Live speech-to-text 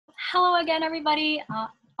Hello again, everybody.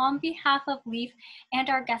 On behalf of LEAF and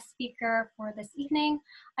our guest speaker for this evening,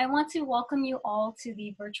 I want to welcome you all to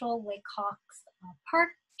the virtual Lake Wilcox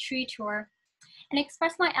Park tree tour and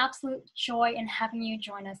express my absolute joy in having you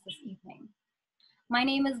join us this evening. My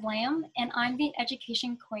name is Lam, and I'm the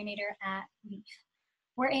education coordinator at LEAF.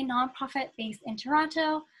 We're a nonprofit based in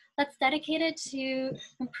Toronto that's dedicated to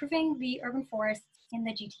improving the urban forests in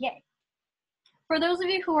the GTA. For those of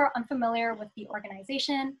you who are unfamiliar with the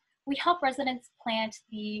organization, we help residents plant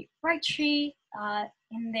the right tree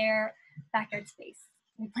in their backyard space.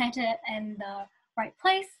 We plant it in the right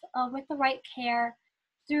place with the right care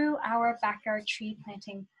through our backyard tree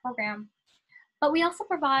planting program. But we also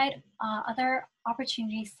provide other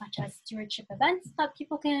opportunities such as stewardship events that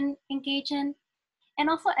people can engage in,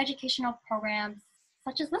 and also educational programs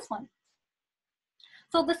such as this one.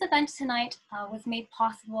 So this event tonight was made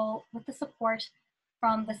possible with the support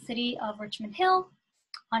from the City of Richmond Hill,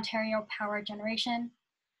 Ontario Power Generation,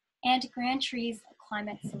 and GrandTrees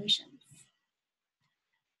Climate Solutions.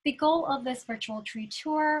 The goal of this virtual tree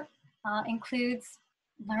tour includes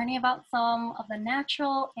learning about some of the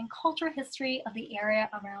natural and cultural history of the area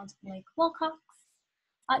around Lake Wilcox,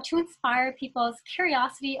 to inspire people's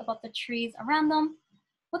curiosity about the trees around them,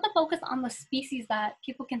 with a focus on the species that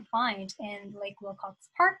people can find in Lake Wilcox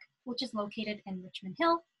Park, which is located in Richmond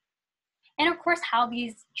Hill, and of course how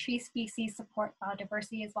these tree species support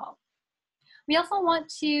biodiversity as well. We also want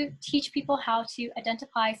to teach people how to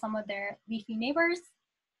identify some of their leafy neighbors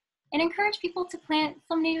and encourage people to plant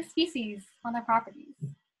some native species on their properties.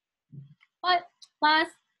 But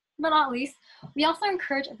last but not least, we also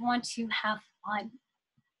encourage everyone to have fun.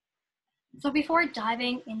 So before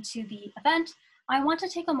diving into the event, I want to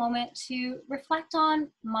take a moment to reflect on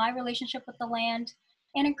my relationship with the land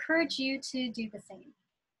and encourage you to do the same.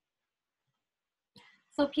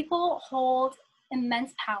 So people hold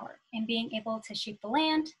immense power in being able to shape the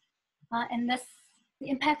land, and the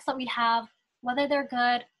impacts that we have, whether they're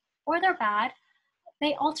good or they're bad,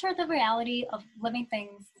 they alter the reality of living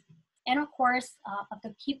things and of course of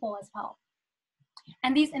the people as well.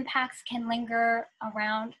 And these impacts can linger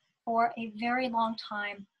around for a very long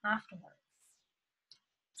time afterwards.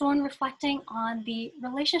 So in reflecting on the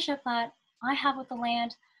relationship that I have with the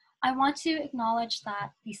land, I want to acknowledge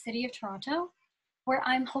that the City of Toronto, where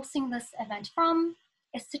I'm hosting this event from,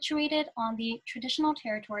 is situated on the traditional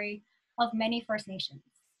territory of many First Nations,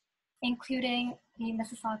 including the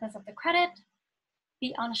Mississaugas of the Credit,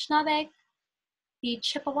 the Anishinaabe, the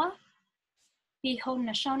Chippewa, the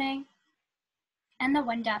Haudenosaunee, and the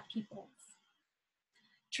Wendat peoples.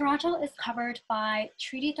 Toronto is covered by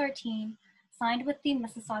Treaty 13, signed with the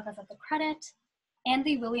Mississaugas of the Credit, and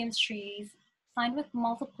the Williams Treaties, signed with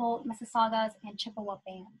multiple Mississaugas and Chippewa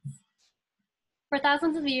bands. For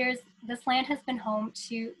thousands of years, this land has been home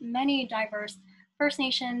to many diverse First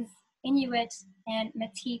Nations, Inuit, and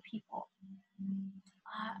Métis people.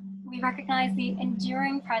 We recognize the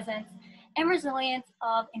enduring presence and resilience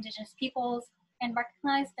of Indigenous peoples and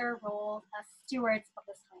recognize their role as stewards of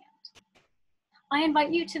this land. I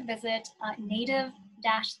invite you to visit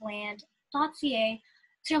native-land.ca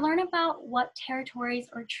to learn about what territories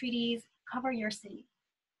or treaties cover your city.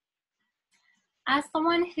 As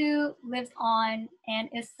someone who lives on and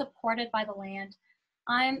is supported by the land,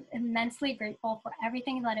 I'm immensely grateful for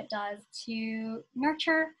everything that it does to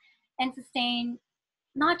nurture and sustain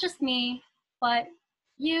not just me, but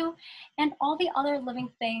you and all the other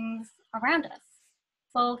living things around us,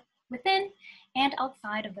 both within and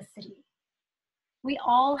outside of the city. We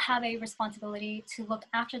all have a responsibility to look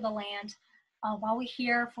after the land while we're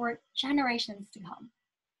here for generations to come.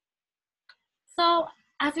 So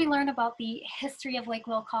as we learn about the history of Lake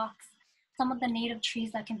Wilcox, some of the native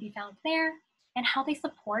trees that can be found there, and how they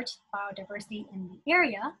support biodiversity in the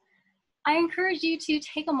area, I encourage you to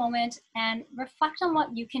take a moment and reflect on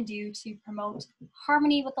what you can do to promote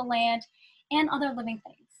harmony with the land and other living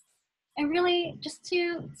things, and really just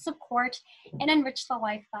to support and enrich the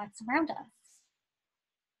life that's around us.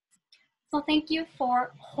 So thank you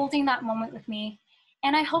for holding that moment with me,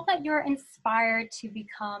 and I hope that you're inspired to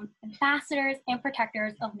become ambassadors and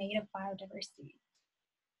protectors of native biodiversity.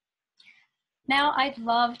 Now I'd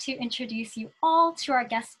love to introduce you all to our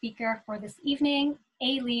guest speaker for this evening,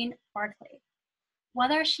 Aileen Barclay.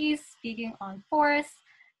 Whether she's speaking on forests,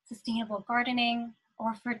 sustainable gardening,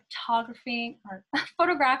 or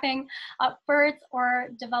photographing birds, or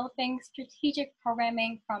developing strategic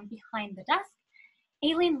programming from behind the desk,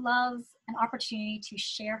 Aileen loves an opportunity to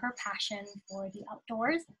share her passion for the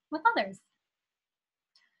outdoors with others.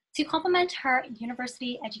 To complement her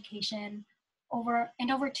university education over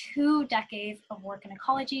 2 decades of work in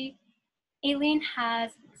ecology, Aileen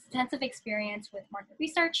has extensive experience with market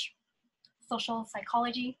research, social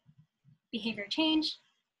psychology, behavior change,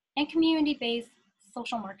 and community-based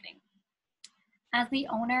social marketing. As the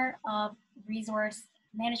owner of Resource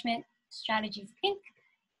Management Strategies Inc.,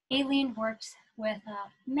 Aileen works with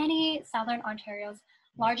many Southern Ontario's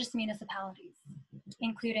largest municipalities,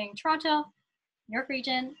 including Toronto, York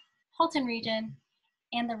Region, Halton Region,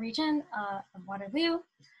 and the region of Waterloo,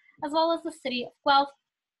 as well as the City of Guelph,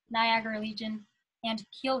 Niagara Region, and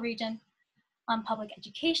Peel Region on public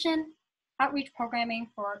education, outreach programming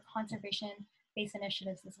for conservation-based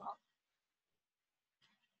initiatives as well.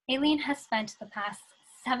 Aileen has spent the past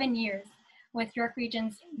 7 years with York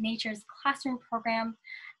Region's Nature's Classroom program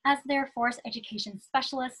as their forest education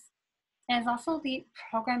specialist, and is also the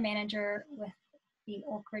program manager with the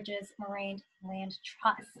Oak Ridges Moraine Land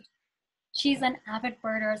Trust. She's an avid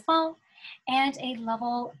birder as well, and a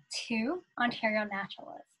level 2 Ontario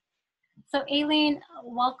naturalist. So Aileen,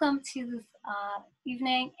 welcome to this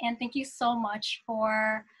evening, and thank you so much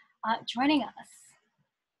for joining us.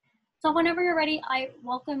 So whenever you're ready, I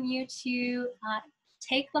welcome you to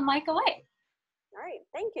take the mic away. All right,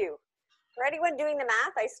 thank you. For anyone doing the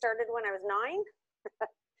math, I started when I was 9.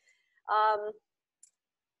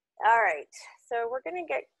 All right, so we're gonna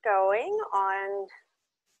get going on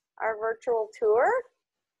our virtual tour.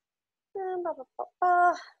 Need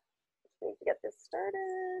to get this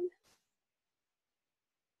started.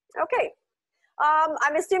 Okay,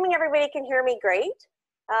 I'm assuming everybody can hear me great.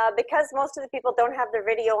 Because most of the people don't have their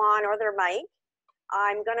video on or their mic,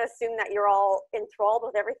 I'm gonna assume that you're all enthralled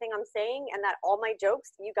with everything I'm saying and that all my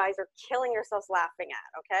jokes, you guys are killing yourselves laughing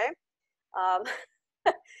at, okay?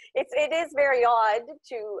 It is very odd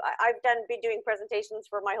to, I've been doing presentations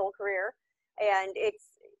for my whole career, and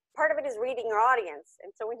it's, part of it is reading your audience.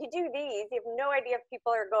 And so when you do these, you have no idea if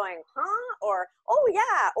people are going, huh? Or, oh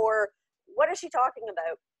yeah, or what is she talking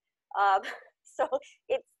about? So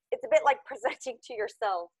it's a bit like presenting to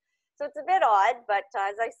yourself. So it's a bit odd, but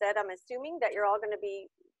as I said, I'm assuming that you're all gonna be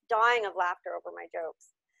dying of laughter over my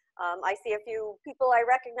jokes. I see a few people I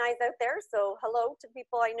recognize out there, so hello to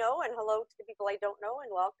people I know and hello to the people I don't know,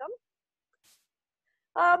 and welcome.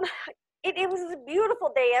 It was a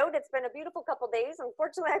beautiful day out. It's been a beautiful couple days.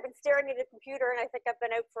 Unfortunately, I've been staring at a computer, and I think I've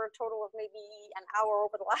been out for a total of maybe an hour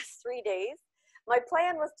over the last 3 days. My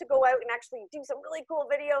plan was to go out and actually do some really cool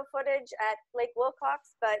video footage at Lake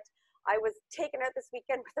Wilcox, but I was taken out this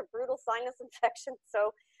weekend with a brutal sinus infection,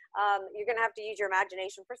 so you're gonna have to use your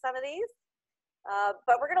imagination for some of these.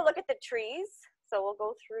 But we're gonna look at the trees, so we'll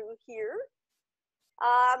go through here.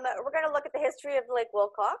 We're gonna look at the history of Lake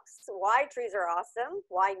Wilcox, why trees are awesome,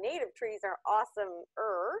 why native trees are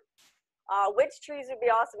awesome-er, which trees would be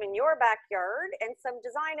awesome in your backyard, and some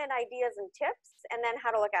design and ideas and tips, and then how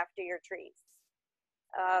to look after your trees.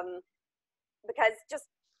 Because just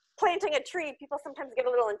planting a tree, people sometimes get a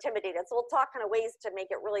little intimidated. So we'll talk kind of ways to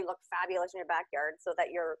make it really look fabulous in your backyard so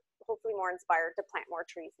that you're hopefully more inspired to plant more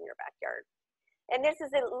trees in your backyard. And this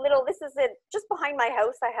is just behind my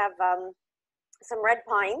house, I have some red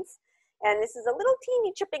pines. And this is a little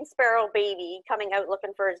teeny chipping sparrow baby coming out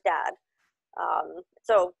looking for his dad.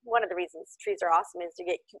 So one of the reasons trees are awesome is to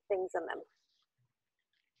get cute things in them.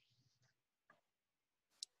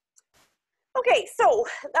 Okay, so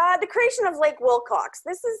the creation of Lake Wilcox.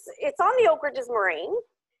 It's on the Oak Ridges Moraine,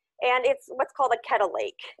 and it's what's called a kettle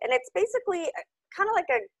lake. And it's basically kind of like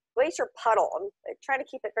a glacier puddle. I'm trying to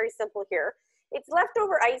keep it very simple here. It's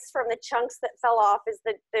leftover ice from the chunks that fell off as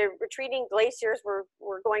the retreating glaciers were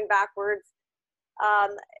going backwards.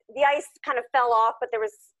 The ice kind of fell off, but there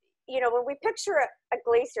was, you know, when we picture a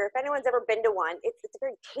glacier, if anyone's ever been to one, it's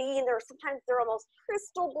very clean. Sometimes they're almost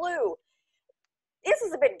crystal blue. This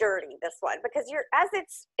is a bit dirty, this one, because as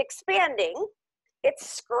it's expanding, it's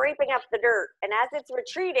scraping up the dirt. And as it's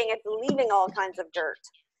retreating, it's leaving all kinds of dirt.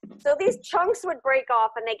 So these chunks would break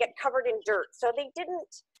off and they get covered in dirt. So they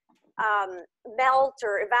didn't melt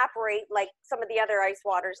or evaporate like some of the other ice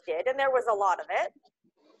waters did. And there was a lot of it.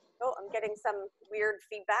 Oh, I'm getting some weird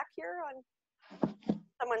feedback here on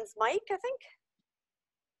someone's mic, I think.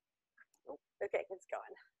 Oh, okay, it's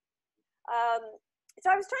going. So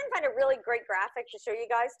I was trying to find a really great graphic to show you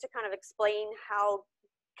guys to kind of explain how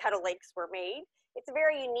kettle lakes were made. It's a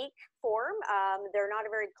very unique form. They're not a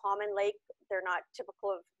very common lake. They're not typical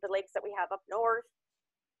of the lakes that we have up north.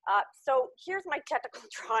 So here's my technical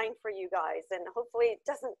drawing for you guys, and hopefully it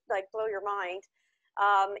doesn't like blow your mind.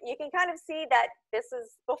 You can kind of see that this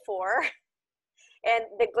is before, and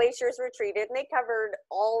the glaciers retreated, and they covered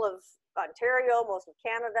all of Ontario, most of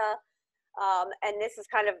Canada. And this is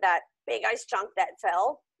kind of that big ice chunk that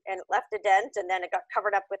fell and left a dent, and then it got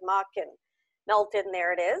covered up with muck and melted, and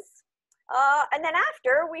there it is. And then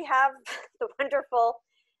after, we have the wonderful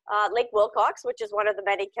Lake Wilcox, which is one of the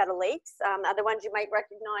many kettle lakes. Other ones you might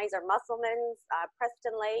recognize are Musselman's,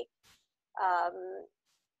 Preston Lake.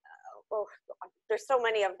 Oh, there's so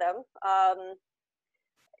many of them.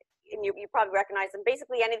 And you probably recognize them.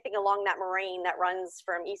 Basically anything along that moraine that runs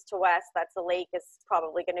from east to west, that's a lake, is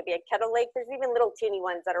probably going to be a kettle lake. There's even little teeny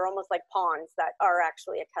ones that are almost like ponds that are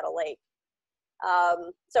actually a kettle lake.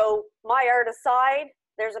 So my art aside,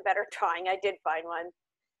 there's a better drawing. I did find one.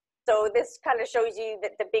 So this kind of shows you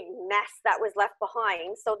that the big mess that was left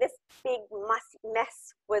behind. So this big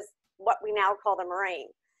mess was what we now call the moraine.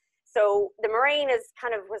 So the moraine is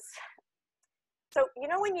kind of so you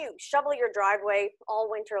know when you shovel your driveway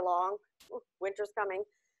all winter long, winter's coming,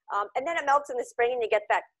 and then it melts in the spring and you get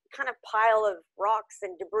that kind of pile of rocks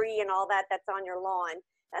and debris and all that that's on your lawn.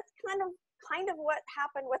 That's kind of what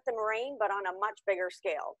happened with the moraine, but on a much bigger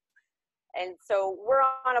scale. And so we're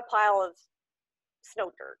on a pile of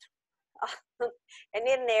snow dirt. And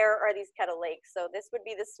in there are these kettle lakes. So this would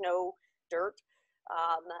be the snow dirt.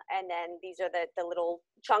 And then these are the little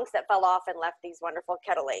chunks that fell off and left these wonderful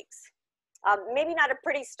kettle lakes. Maybe not a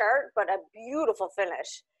pretty start, but a beautiful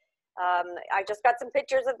finish. I just got some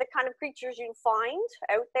pictures of the kind of creatures you find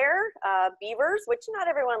out there. Beavers, which not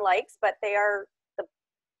everyone likes, but they are the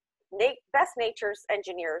best nature's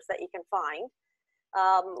engineers that you can find.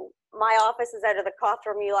 My office is out of the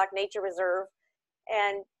Cawthron-Mullock Nature Reserve,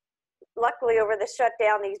 and luckily over the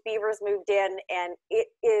shutdown, these beavers moved in, and it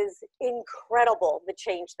is incredible the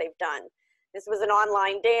change they've done. This was an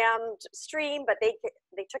online dammed stream, but they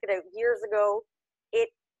took it out years ago.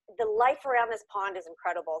 The life around this pond is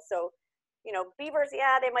incredible. So, you know, beavers,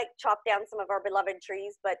 yeah, they might chop down some of our beloved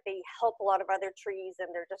trees, but they help a lot of other trees, and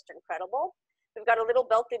they're just incredible. We've got a little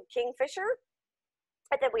belted kingfisher,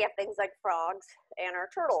 and then we have things like frogs and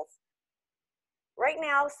our turtles. Right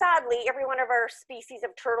now, sadly, every one of our species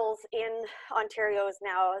of turtles in Ontario is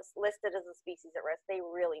now listed as a species at risk. They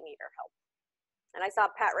really need our help. And I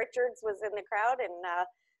saw Pat Richards was in the crowd, and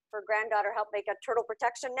her granddaughter helped make a turtle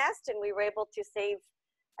protection nest, and we were able to save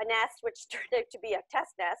a nest, which turned out to be a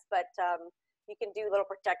test nest, but you can do little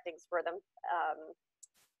protectings for them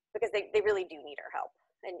because they really do need our help.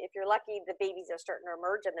 And if you're lucky, the babies are starting to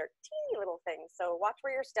emerge, and they're teeny little things. So watch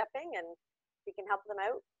where you're stepping, and we can help them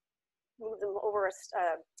out. Move them over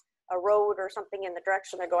a road or something in the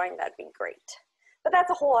direction they're going, that'd be great. But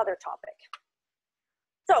that's a whole other topic.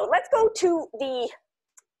 So let's go to the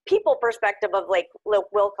people perspective of Lake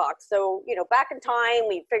Wilcox. So, you know, back in time,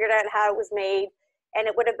 we figured out how it was made, and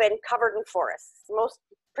it would have been covered in forests.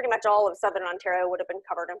 Pretty much all of Southern Ontario would have been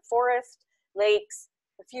covered in forest, lakes,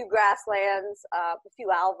 a few grasslands, a few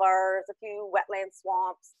alvars, a few wetland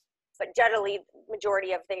swamps, but generally, the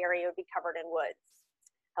majority of the area would be covered in woods.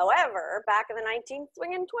 However, back in the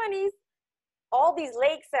 1920s, all these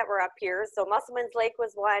lakes that were up here, so Musselman's Lake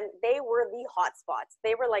was one, they were the hot spots.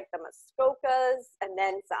 They were like the Muskokas and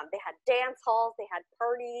then some. They had dance halls, they had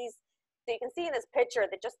parties. So you can see in this picture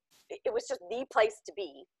that it was just the place to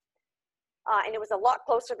be. And it was a lot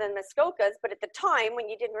closer than Muskokas, but at the time when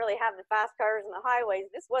you didn't really have the fast cars and the highways,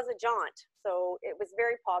 this was a jaunt. So it was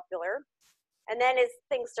very popular. And then as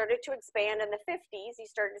things started to expand in the 50s, you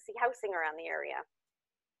started to see housing around the area.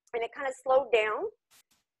 And it kind of slowed down.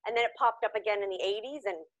 And then it popped up again in the 80s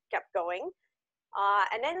and kept going.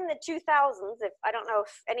 And then in the 2000s, I don't know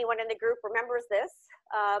if anyone in the group remembers this,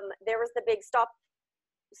 there was the big stop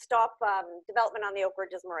development on the Oak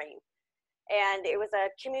Ridges Moraine. And it was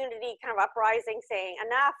a community kind of uprising saying,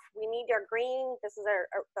 enough, we need our green, this is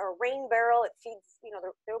our rain barrel, it feeds, you know,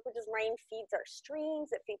 the Oak Ridges Moraine feeds our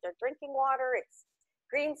streams, it feeds our drinking water, it's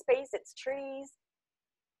green space, it's trees.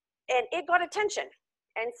 And it got attention.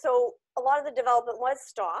 And so a lot of the development was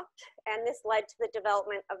stopped, and this led to the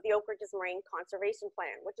development of the Oak Ridges Moraine Conservation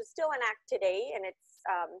Plan, which is still in act today, and it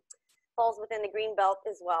falls within the green belt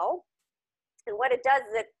as well. And what it does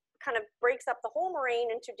is it kind of breaks up the whole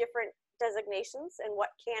moraine into different designations and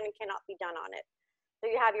what can and cannot be done on it.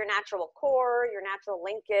 So you have your natural core, your natural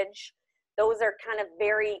linkage. Those are kind of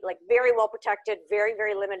very well protected, very,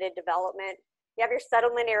 very limited development. You have your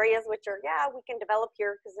settlement areas, which are, yeah, we can develop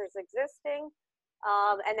here because there's existing.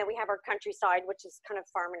 And then we have our countryside, which is kind of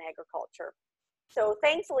farm and agriculture. So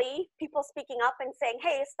thankfully, people speaking up and saying,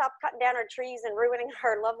 hey, stop cutting down our trees and ruining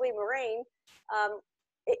our lovely moraine,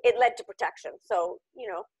 it led to protection. So, you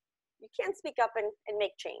know, you can speak up and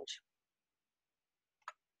make change.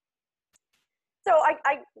 So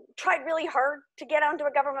I tried really hard to get onto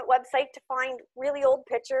a government website to find really old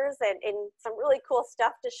pictures and some really cool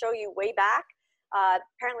stuff to show you way back.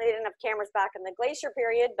 Apparently they didn't have cameras back in the glacier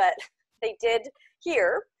period, but they did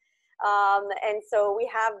here. And so we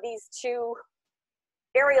have these two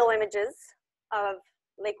aerial images of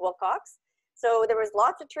Lake Wilcox. So there was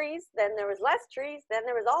lots of trees, then there was less trees, then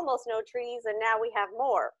there was almost no trees, and now we have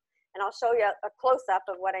more. And I'll show you a close-up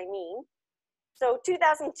of what I mean. So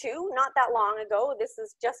 2002, not that long ago, this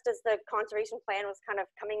is just as the conservation plan was kind of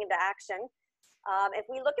coming into action. If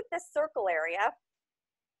we look at this circle area,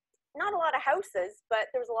 not a lot of houses,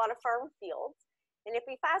 but there was a lot of farm fields. And if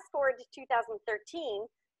we fast forward to 2013,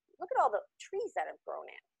 look at all the trees that have grown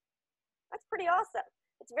in. That's pretty awesome.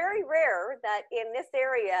 It's very rare that in this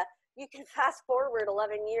area, you can fast forward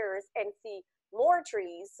 11 years and see more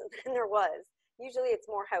trees than there was. Usually it's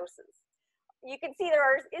more houses. You can see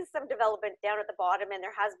there is some development down at the bottom, and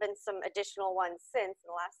there has been some additional ones since in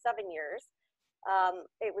the last 7 years.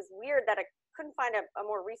 It was weird that I couldn't find a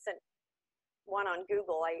more recent one on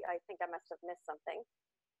Google. I think I must have missed something.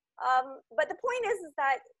 But the point is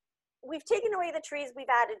that we've taken away the trees, we've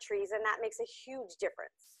added trees, and that makes a huge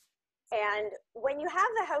difference. And when you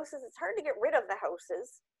have the houses, it's hard to get rid of the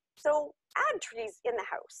houses. So add trees in the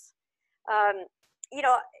house. You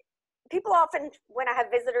know, people often, when I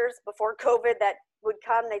have visitors before COVID that would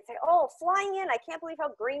come, they'd say, oh, flying in, I can't believe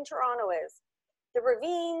how green Toronto is. The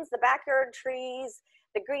ravines, the backyard trees,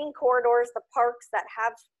 the green corridors, the parks that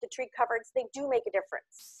have the tree coverage, they do make a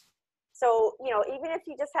difference. So, you know, even if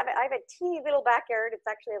you just have I have a teeny little backyard, it's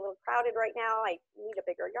actually a little crowded right now. I need a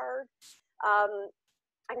bigger yard.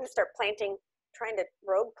 I'm going to start trying to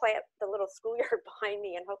rogue plant the little schoolyard behind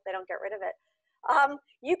me and hope they don't get rid of it.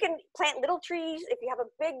 You can plant little trees. If you have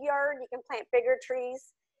a big yard, you can plant bigger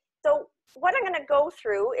trees. So what I'm going to go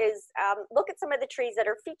through is look at some of the trees that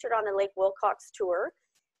are featured on the Lake Wilcox tour.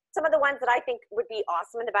 Some of the ones that I think would be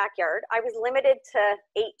awesome in the backyard. I was limited to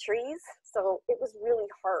 8 trees, so it was really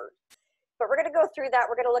hard. But we're going to go through that.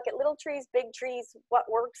 We're going to look at little trees, big trees, what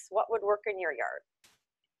works, what would work in your yard.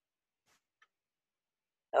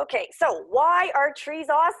 Okay, so why are trees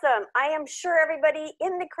awesome? I am sure everybody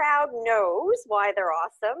in the crowd knows why they're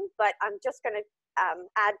awesome, but I'm just going to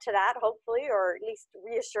add to that, hopefully, or at least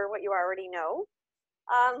reassure what you already know.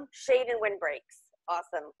 Shade and wind breaks,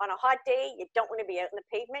 awesome. On a hot day, you don't want to be out in the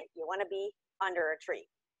pavement, you want to be under a tree.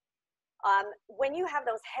 When you have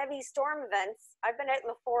those heavy storm events, I've been out in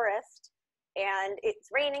the forest, and it's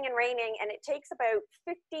raining, and it takes about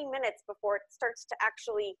 15 minutes before it starts to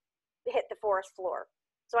actually hit the forest floor.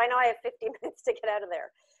 So I know I have 50 minutes to get out of there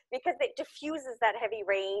because it diffuses that heavy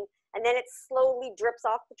rain, and then it slowly drips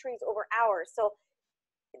off the trees over hours. So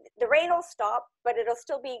the rain will stop, but it'll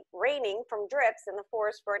still be raining from drips in the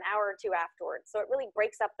forest for an hour or two afterwards. So it really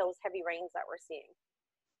breaks up those heavy rains that we're seeing.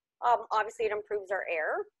 Obviously, it improves our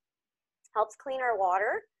air, helps clean our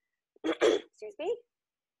water. Excuse me.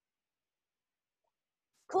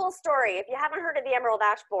 Cool story. If you haven't heard of the emerald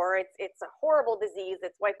ash borer, it's a horrible disease.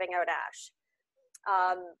 It's wiping out ash.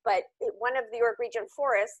 But one of the Oak Region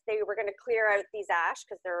forests, they were going to clear out these ash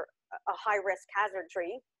because they're a high-risk hazard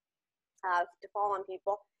tree to fall on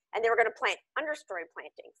people, and they were going to plant understory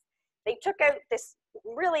plantings. They took out this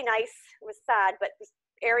really nice, it was sad, but this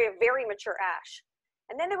area of very mature ash.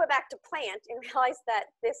 And then they went back to plant and realized that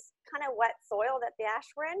this kind of wet soil that the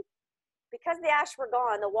ash were in, because the ash were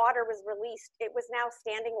gone, the water was released. It was now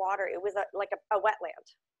standing water. It was like a wetland.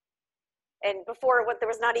 And before, there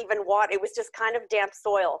was not even water. It was just kind of damp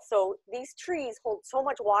soil. So these trees hold so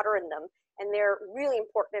much water in them, and they're really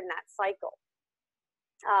important in that cycle.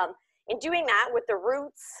 In doing that with the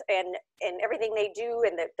roots and everything they do,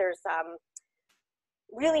 and there's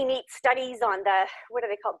really neat studies on the, what are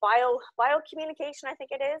they called, biocommunication, I think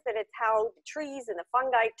it is, that it's how the trees and the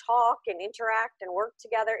fungi talk and interact and work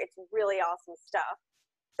together. It's really awesome stuff.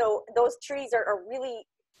 So those trees are really,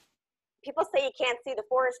 people say you can't see the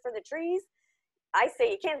forest for the trees. I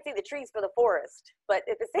say you can't see the trees for the forest, but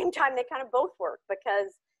at the same time, they kind of both work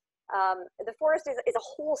because the forest is a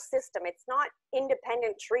whole system. It's not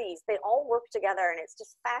independent trees. They all work together, and it's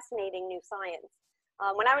just fascinating new science.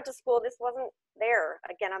 When I went to school, this wasn't there.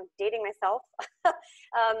 Again, I'm dating myself,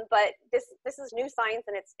 but this is new science,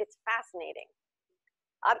 and it's fascinating.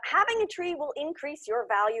 Having a tree will increase your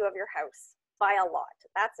value of your house by a lot.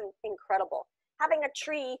 That's incredible. Having a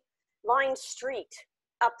tree lined street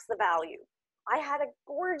ups the value. I had a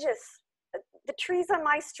gorgeous, the trees on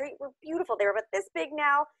my street were beautiful. They were about this big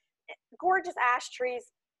now, gorgeous ash trees.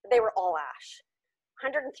 They were all ash,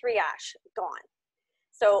 103 ash, gone.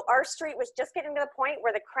 So our street was just getting to the point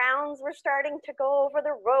where the crowns were starting to go over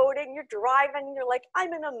the road, and you're driving, you're like,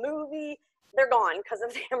 I'm in a movie. They're gone because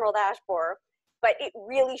of the emerald ash borer. But it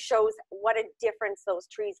really shows what a difference those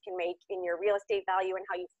trees can make in your real estate value and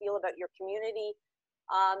how you feel about your community.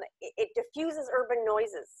 It diffuses urban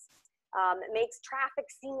noises. It makes traffic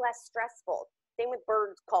seem less stressful. Same with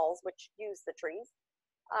bird calls, which use the trees.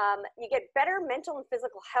 You get better mental and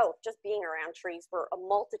physical health just being around trees for a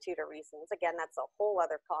multitude of reasons. Again, that's a whole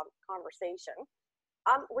other conversation.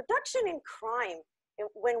 Reduction in crime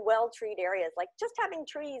when well-treed areas, like just having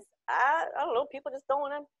trees, I don't know, people just don't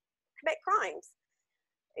want to commit crimes.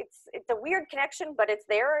 It's a weird connection, but it's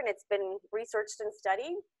there and it's been researched and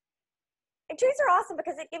studied. And trees are awesome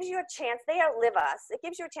because it gives you a chance, they outlive us, it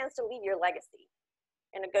gives you a chance to leave your legacy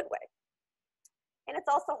in a good way. And it's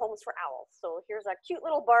also homes for owls. So here's a cute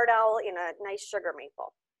little barred owl in a nice sugar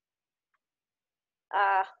maple.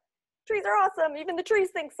 Trees are awesome, even the trees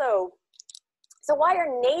think so. So why are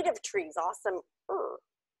native trees awesome?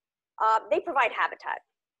 They provide habitat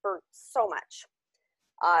for so much.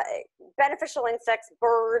 Beneficial insects,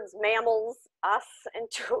 birds, mammals, us, and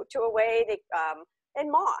to a way,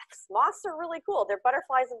 and moths. Moths are really cool. They're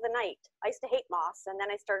butterflies of the night. I used to hate moths, and then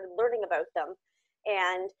I started learning about them.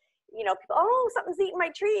 And, you know, people, oh, something's eating my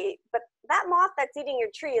tree. But that moth that's eating your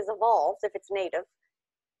tree is evolved if it's native.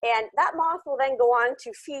 And that moth will then go on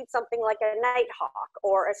to feed something like a nighthawk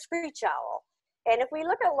or a screech owl. And if we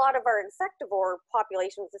look at a lot of our insectivore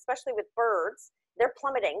populations, especially with birds, they're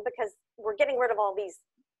plummeting because we're getting rid of all these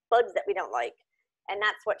bugs that we don't like. And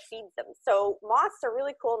that's what feeds them. So moths are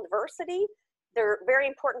really cool in diversity. They're a very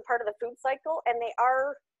important part of the food cycle, and they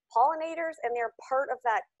are pollinators, and they're part of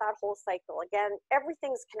that whole cycle. Again,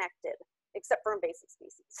 everything's connected except for invasive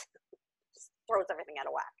species. Just throws everything out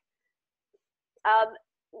of whack.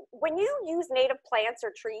 When you use native plants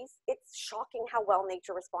or trees, it's shocking how well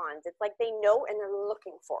nature responds. It's like they know and they're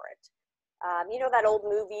looking for it. You know that old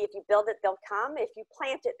movie, if you build it, they'll come. If you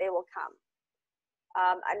plant it, they will come.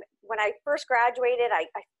 When I first graduated, I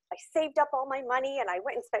saved up all my money and I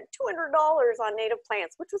went and spent $200 on native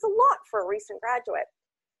plants, which was a lot for a recent graduate.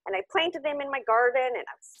 And I planted them in my garden and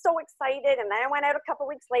I was so excited. And then I went out a couple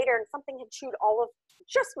weeks later and something had chewed all of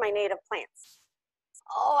just my native plants.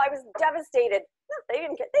 Oh, I was devastated. They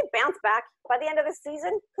bounced back. By the end of the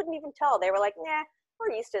season, couldn't even tell. They were like, nah,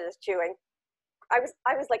 we're used to this chewing. I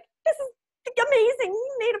was like, this is amazing.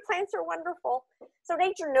 Native plants are wonderful. So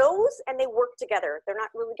nature knows and they work together. They're not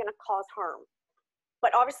really going to cause harm.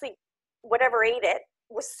 But obviously, whatever ate it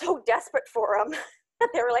was so desperate for them that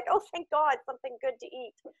they were like, oh, thank God, something good to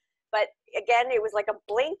eat. But again, it was like a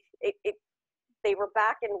blink. They were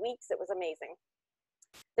back in weeks. It was amazing.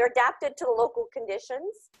 They're adapted to the local conditions.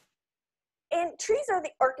 And trees are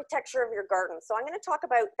the architecture of your garden. So I'm going to talk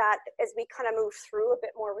about that as we kind of move through a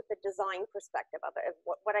bit more with the design perspective of it, of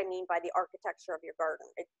what I mean by the architecture of your garden.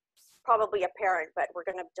 It's probably apparent, but we're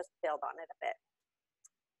going to just build on it a bit.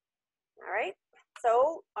 All right.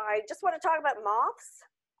 So I just want to talk about moths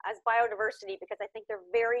as biodiversity because I think they're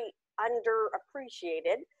very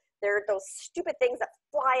underappreciated. They're those stupid things that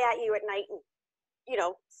fly at you at night and, you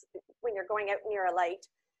know, when you're going out near a light.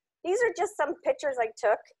 These are just some pictures I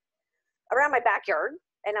took around my backyard,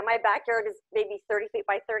 and my backyard is maybe 30 feet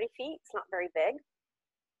by 30 feet. It's not very big.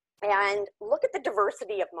 And look at the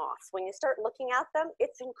diversity of moths. When you start looking at them,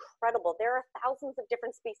 it's incredible. There are thousands of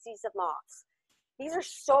different species of moths. These are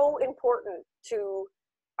so important to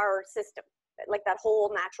our system, like that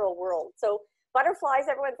whole natural world. So butterflies,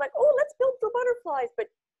 everyone's like, oh, let's build for butterflies, but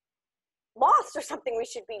moths are something we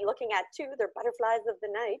should be looking at too. They're butterflies of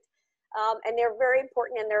the night. And they're very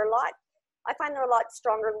important, and they're I find they're a lot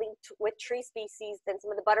stronger linked with tree species than some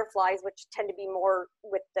of the butterflies, which tend to be more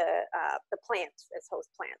with the plants as host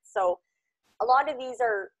plants. So a lot of these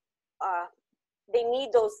are, they need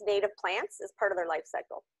those native plants as part of their life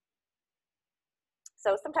cycle.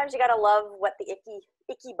 So sometimes you gotta love what the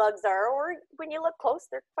icky bugs are, or when you look close,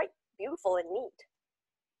 they're quite beautiful and neat.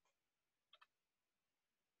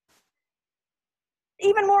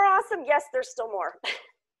 Even more awesome, yes, there's still more.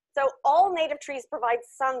 So all native trees provide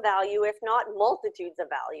some value, if not multitudes of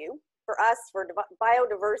value. For us, for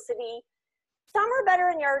biodiversity, some are better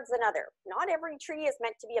in yards than others. Not every tree is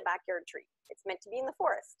meant to be a backyard tree. It's meant to be in the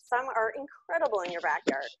forest. Some are incredible in your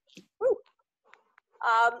backyard. Woo.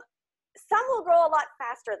 Some will grow a lot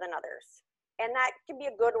faster than others, and that can be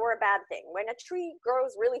a good or a bad thing. When a tree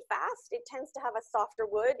grows really fast, it tends to have a softer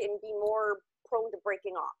wood and be more prone to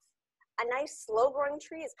breaking off. A nice slow-growing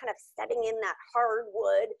tree is kind of setting in that hard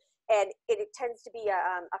wood, and it tends to be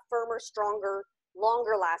a firmer, stronger,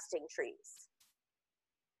 longer-lasting trees.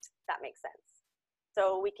 That makes sense.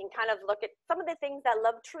 So we can kind of look at some of the things that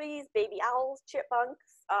love trees, baby owls,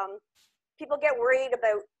 chipmunks. People get worried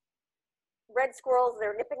about red squirrels.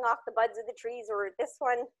 They're nipping off the buds of the trees, or this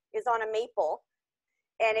one is on a maple,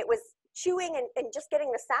 and it was chewing and just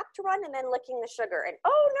getting the sap to run and then licking the sugar. And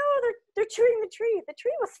oh no, they're chewing the tree. The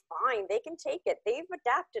tree was fine. They can take it. They've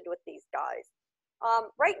adapted with these guys.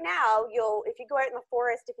 Right now, if you go out in the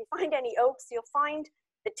forest, if you find any oaks, you'll find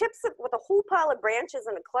the tips with a whole pile of branches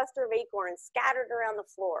and a cluster of acorns scattered around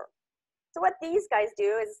the floor. So what these guys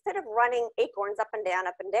do is instead of running acorns up and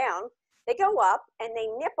down, they go up and they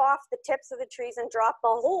nip off the tips of the trees and drop the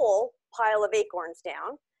whole pile of acorns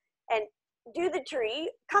down and do the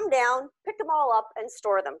tree, come down, pick them all up and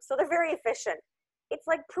store them. So they're very efficient. It's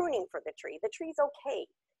like pruning for the tree. The tree's okay.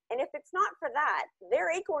 And if it's not for that,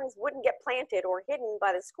 their acorns wouldn't get planted or hidden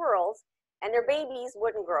by the squirrels and their babies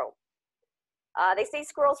wouldn't grow. They say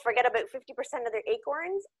squirrels forget about 50% of their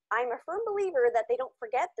acorns. I'm a firm believer that they don't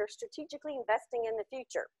forget. They're strategically investing in the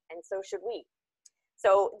future, and so should we.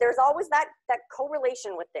 So there's always that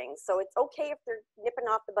correlation with things. So it's okay if they're nipping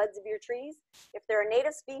off the buds of your trees. If they're a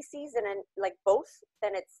native species and like both,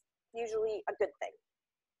 then it's usually a good thing.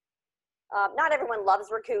 Not everyone loves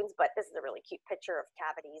raccoons, but this is a really cute picture of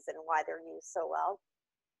cavities and why they're used so well.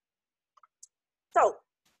 So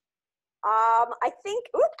I think,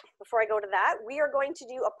 before I go to that, we are going to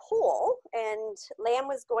do a poll, and Lam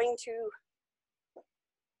was going to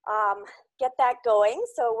get that going.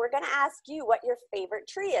 So we're going to ask you what your favorite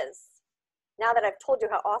tree is, now that I've told you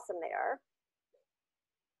how awesome they are.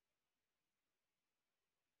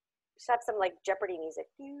 Just have some like Jeopardy music.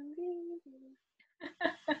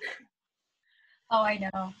 Oh, I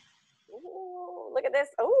know. Ooh, look at this.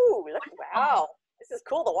 Oh, look, wow. This is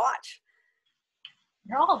cool to watch.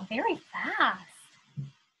 They're all very fast.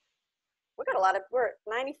 We got a lot of, we're at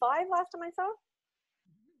 95 last time I saw.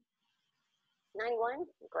 91,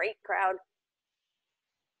 great crowd.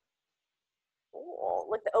 Oh,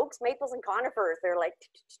 look, the oaks, maples, and conifers, they're like.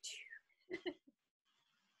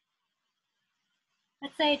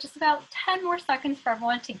 Let's say just about 10 more seconds for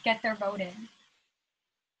everyone to get their vote in.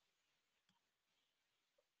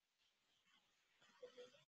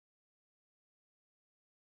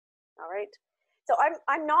 All right. So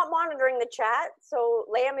I'm not monitoring the chat. So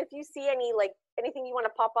Lam, if you see anything you want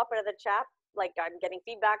to pop up out of the chat, like I'm getting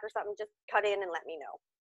feedback or something, just cut in and let me know.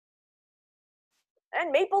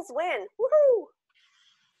 And maples win. Woohoo!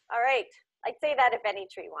 All right. I'd say that if any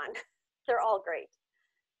tree won. They're all great.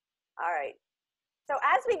 All right. So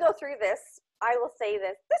as we go through this, I will say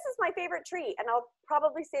this. This is my favorite tree, and I'll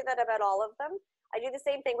probably say that about all of them. I do the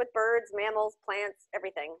same thing with birds, mammals, plants,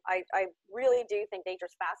 everything. I really do think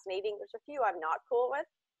nature's fascinating. There's a few I'm not cool with.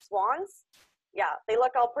 Swans, yeah, they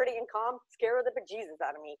look all pretty and calm, scare the bejesus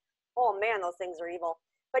out of me. Oh man, those things are evil.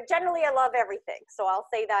 But generally I love everything. So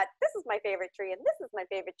I'll say that this is my favorite tree, and this is my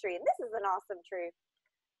favorite tree, and this is an awesome tree.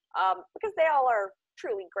 Because they all are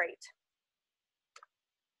truly great.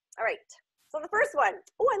 All right, so the first one.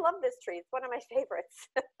 Oh, I love this tree. It's one of my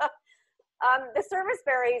favorites. The service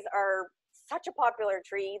berries are such a popular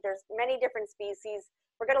tree. There's many different species.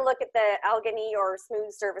 We're going to look at the Allegheny or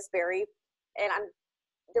smooth serviceberry, and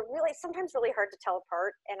they're really sometimes really hard to tell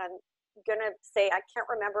apart. And I'm going to say I can't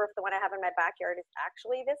remember if the one I have in my backyard is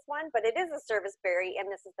actually this one, but it is a serviceberry,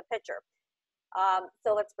 and this is the picture.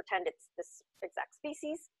 So let's pretend it's this exact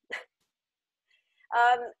species.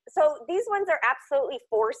 So these ones are absolutely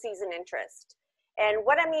four-season interest. And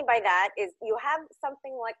what I mean by that is you have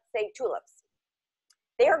something like, say, tulips.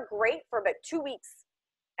 They are great for about 2 weeks,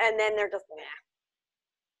 and then they're just meh.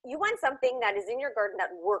 You want something that is in your garden that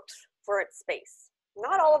works for its space.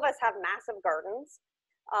 Not all of us have massive gardens,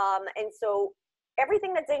 and so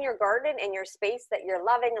everything that's in your garden and your space that you're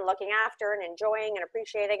loving and looking after and enjoying and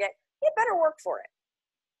appreciating it, it better work for it.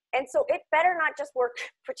 And so it better not just work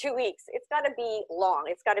for 2 weeks. It's got to be long.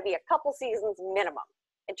 It's got to be a couple seasons minimum.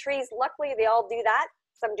 And trees, luckily, they all do that.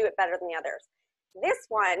 Some do it better than the others. This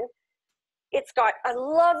one, it's got a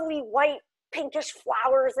lovely white pinkish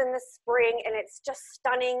flowers in the spring, and it's just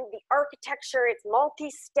stunning. The architecture, it's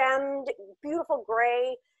multi-stemmed, beautiful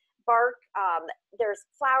gray bark. There's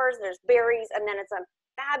flowers, there's berries, and then it's a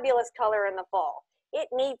fabulous color in the fall.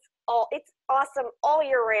 It's awesome all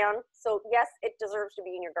year round. So yes, it deserves to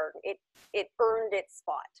be in your garden. It earned its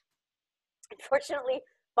spot. Unfortunately,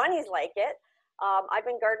 bunnies like it. I've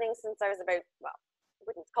been gardening since I was about, well, I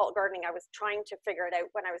wouldn't call it gardening. I was trying to figure it out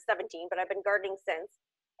when I was 17, but I've been gardening since.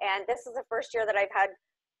 And this is the first year that I've had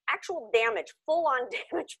actual damage, full-on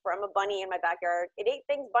damage from a bunny in my backyard. It ate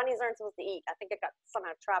things bunnies aren't supposed to eat. I think it got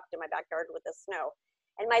somehow trapped in my backyard with the snow.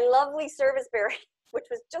 And my lovely serviceberry, which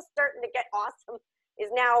was just starting to get awesome, is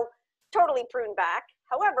now totally pruned back.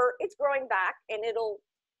 However, it's growing back, and it'll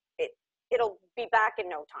be back in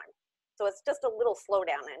no time. So it's just a little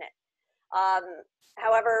slowdown in it.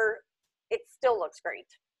 However, it still looks great.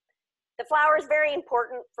 The flower is very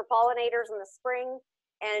important for pollinators in the spring.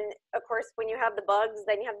 And of course, when you have the bugs,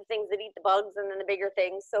 then you have the things that eat the bugs and then the bigger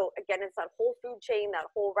things. So again, it's that whole food chain, that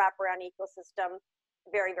whole wraparound ecosystem,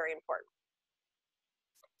 very, very important.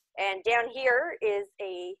 And down here is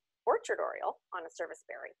a orchard oriole on a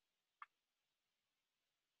serviceberry.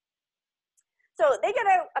 So they get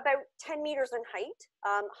out about 10 meters in height.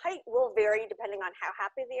 Height will vary depending on how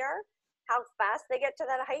happy they are. How fast they get to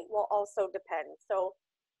that height will also depend. So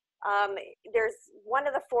there's one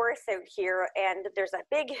of the forests out here, and there's a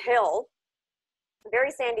big hill,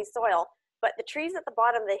 very sandy soil, but the trees at the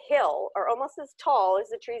bottom of the hill are almost as tall as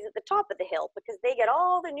the trees at the top of the hill because they get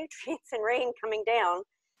all the nutrients and rain coming down,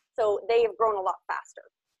 so they have grown a lot faster.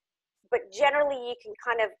 But generally, you can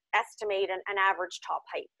kind of estimate an average top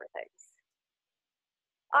height for things.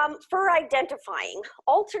 For identifying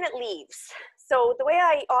alternate leaves. So the way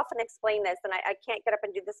I often explain this, and I can't get up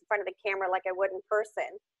and do this in front of the camera like I would in person,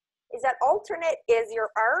 is that alternate is your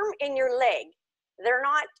arm and your leg. They're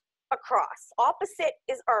not across. Opposite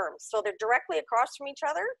is arms. So they're directly across from each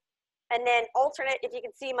other. And then alternate, if you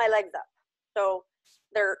can see my legs up. So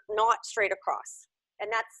they're not straight across. And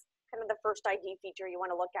that's kind of the first ID feature you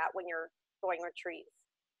want to look at when you're going with trees.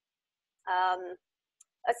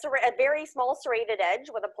 A very small serrated edge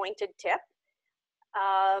with a pointed tip.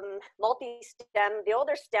 Multi-stem, the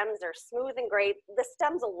older stems are smooth and great. The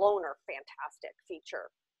stems alone are a fantastic feature.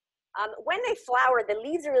 When they flower, the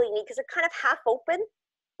leaves are really neat because they're kind of half open,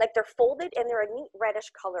 like they're folded, and they're a neat reddish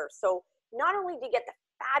color. So not only do you get the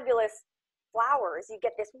fabulous flowers, you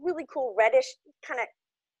get this really cool reddish kind of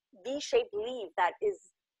V-shaped leaf that is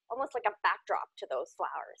almost like a backdrop to those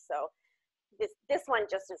flowers. So this one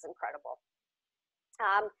just is incredible.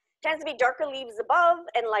 Tends to be darker leaves above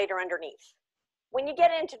and lighter underneath. When you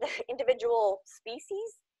get into the individual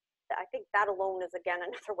species, I think that alone is, again,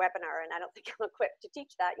 another webinar, and I don't think I'm equipped to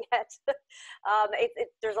teach that yet.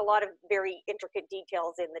 There's a lot of very intricate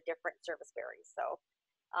details in the different serviceberries. So,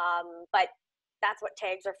 but that's what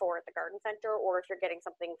tags are for at the garden center, or if you're getting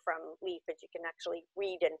something from Leafage, you can actually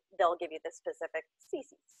read and they'll give you the specific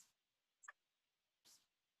species.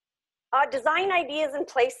 Design ideas and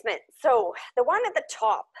placement. So the one at the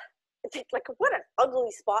top, like what an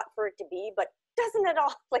ugly spot for it to be, but doesn't it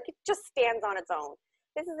all, like it just stands on its own.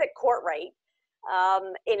 This is at Courtright,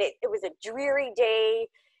 and it was a dreary day,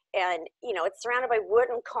 and you know, it's surrounded by wood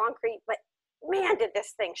and concrete, but man, did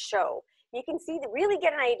this thing show. You can see, really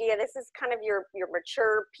get an idea, this is kind of your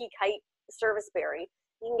mature peak height serviceberry.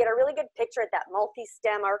 You can get a really good picture at that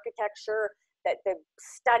multi-stem architecture, that the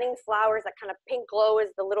stunning flowers, that kind of pink glow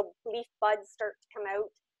as the little leaf buds start to come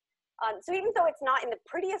out. So even though it's not in the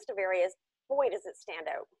prettiest of areas, boy, does it stand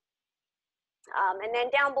out. And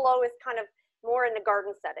then down below is kind of more in the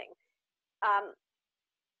garden setting.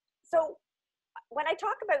 So when I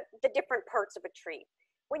talk about the different parts of a tree,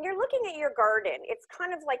 when you're looking at your garden, it's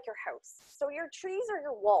kind of like your house. So your trees are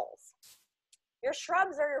your walls, your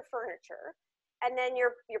shrubs are your furniture, and then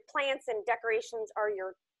your plants and decorations are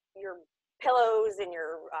your pillows and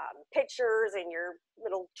your pictures and your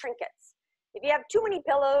little trinkets. If you have too many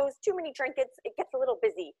pillows, too many trinkets, it gets a little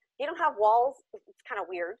busy. If you don't have walls, it's kind of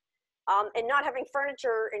weird. And not having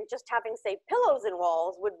furniture and just having, say, pillows and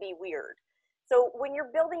walls would be weird. So when you're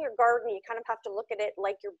building your garden, you kind of have to look at it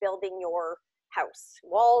like you're building your house.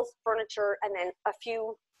 Walls, furniture, and then a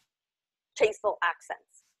few tasteful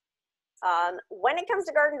accents. When it comes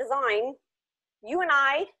to garden design, you and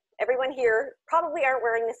I, everyone here, probably aren't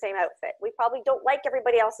wearing the same outfit. We probably don't like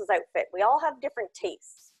everybody else's outfit. We all have different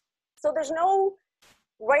tastes. So there's no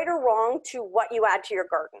right or wrong to what you add to your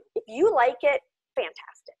garden. If you like it,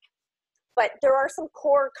 fantastic. But there are some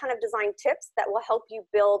core kind of design tips that will help you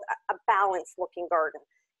build a balanced looking garden.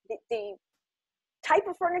 The type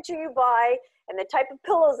of furniture you buy and the type of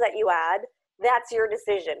pillows that you add, that's your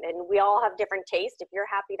decision. And we all have different tastes. If you're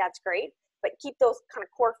happy, that's great. But keep those kind of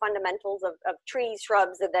core fundamentals of trees,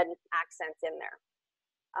 shrubs, and then accents in there.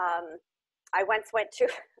 I once went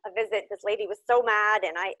to a visit. This lady was so mad,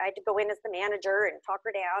 and I had to go in as the manager and talk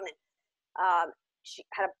her down. And she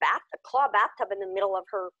had a claw bathtub in the middle of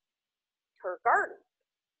her garden.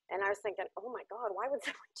 And I was thinking, oh my God, why would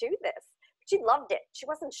someone do this? But she loved it. She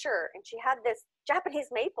wasn't sure. And she had this Japanese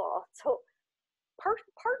maple. So part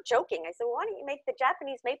joking, I said, well, why don't you make the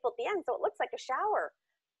Japanese maple at the end so it looks like a shower?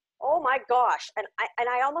 Oh my gosh. And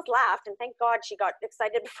I almost laughed, and thank God she got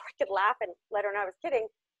excited before I could laugh and let her know I was kidding.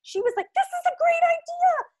 She was like, this is a great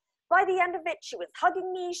idea. By the end of it, she was hugging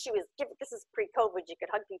me. She was giving, this is pre-COVID, you could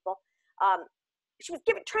hug people. She was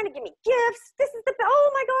trying to give me gifts. This is oh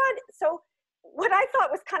my God. So what I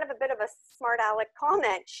thought was kind of a bit of a smart aleck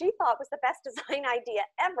comment, she thought was the best design idea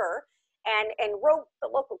ever. and wrote the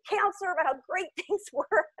local counselor about how great things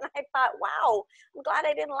were. And I thought, wow, I'm glad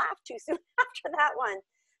I didn't laugh too soon after that one.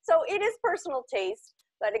 So it is personal taste,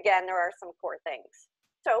 but again, there are some core things.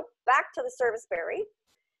 So back to the serviceberry.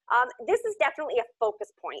 This is definitely a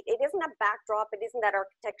focus point. It isn't a backdrop. It isn't that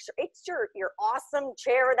architecture. It's your awesome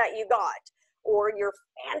chair that you got, or your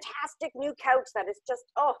fantastic new couch that is just,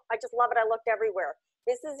 oh, I just love it. I looked everywhere.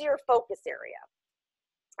 This is your focus area.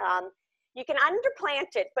 You can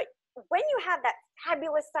underplant it, but when you have that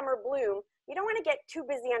fabulous summer bloom, you don't want to get too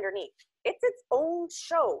busy underneath. It's its own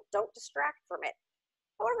show. Don't distract from it.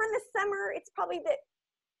 However, in the summer, it's probably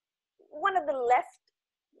one of the less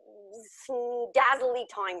dazzly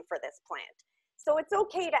time for this plant. So it's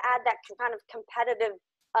okay to add that kind of competitive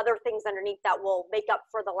other things underneath that will make up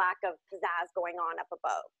for the lack of pizzazz going on up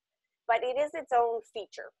above. But it is its own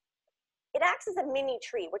feature. It acts as a mini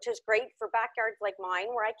tree, which is great for backyards like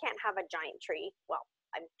mine where I can't have a giant tree. Well,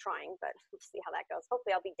 I'm trying, but we'll see how that goes.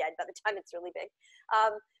 Hopefully I'll be dead by the time it's really big.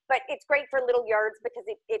 But it's great for little yards because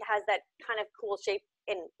it has that kind of cool shape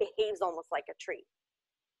and behaves almost like a tree.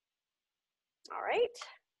 All right.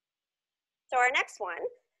 So our next one,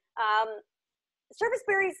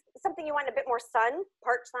 serviceberry is something you want a bit more sun,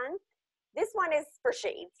 part sun. This one is for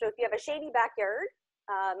shade. So if you have a shady backyard,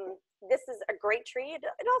 this is a great tree. It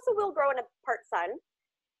also will grow in a part sun.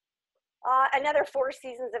 Another 4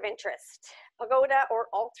 seasons of interest, pagoda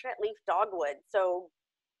or alternate leaf dogwood. So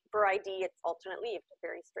for ID, it's alternate leaf,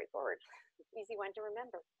 very straightforward, easy one to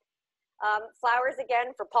remember. Flowers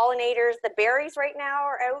again for pollinators. The berries right now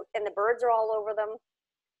are out and the birds are all over them.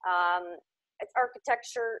 It's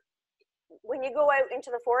architecture. When you go out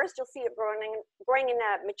into the forest, you'll see it growing in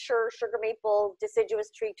a mature sugar maple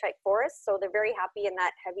deciduous tree type forest. So they're very happy in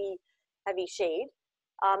that heavy shade.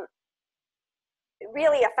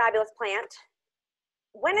 Really a fabulous plant.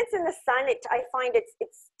 When it's in the sun, I find it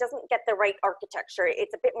doesn't get the right architecture.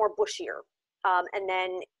 It's a bit more bushier. And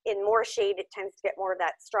then in more shade, it tends to get more of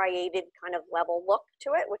that striated kind of level look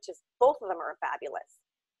to it, which is, both of them are fabulous.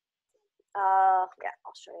 Yeah,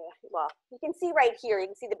 I'll show you. Well, you can see right here, you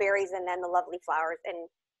can see the berries and then the lovely flowers. And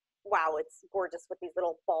wow, it's gorgeous with these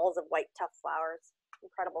little balls of white tough flowers.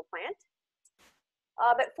 Incredible plant.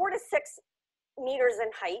 But 4 to 6 meters in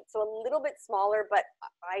height, so a little bit smaller, but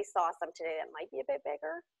I saw some today that might be a bit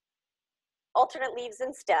bigger. Alternate leaves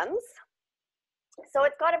and stems. So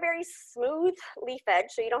it's got a very smooth leaf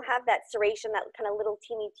edge, so you don't have that serration, that kind of little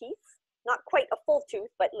teeny teeth. Not quite a full tooth,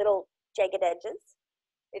 but little jagged edges.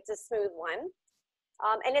 It's a smooth one.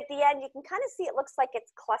 And at the end, you can kind of see it looks like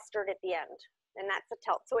it's clustered at the end. And that's a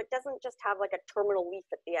tell. So it doesn't just have like a terminal leaf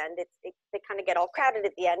at the end. They kind of get all crowded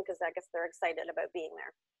at the end because I guess they're excited about being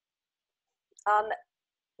there.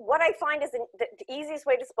 What I find is the easiest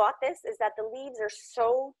way to spot this is that the leaves are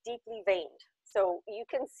so deeply veined. So you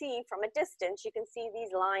can see from a distance, you can see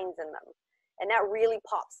these lines in them. And that really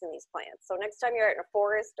pops in these plants. So next time you're out in a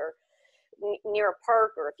forest or near a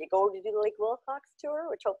park, or if you go to do the Lake Wilcox tour,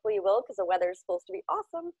 which hopefully you will because the weather is supposed to be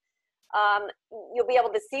awesome, you'll be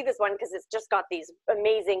able to see this one because it's just got these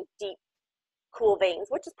amazing deep, cool veins,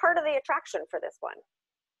 which is part of the attraction for this one.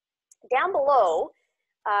 Down below,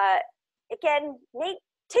 again,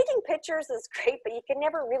 taking pictures is great, but you can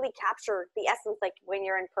never really capture the essence like when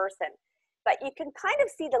you're in person. But you can kind of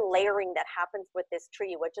see the layering that happens with this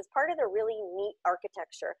tree, which is part of the really neat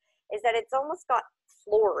architecture, is that it's almost got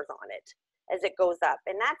floors on it as it goes up.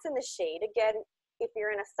 And that's in the shade. Again, if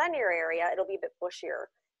you're in a sunnier area, it'll be a bit bushier.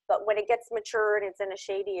 But when it gets mature and it's in a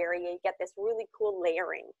shady area, you get this really cool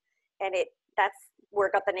layering. And that's where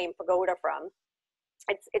it got the name pagoda from.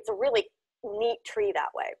 It's a really neat tree that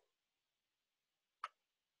way.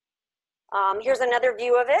 Here's another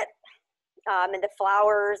view of it. And the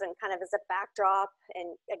flowers and kind of as a backdrop.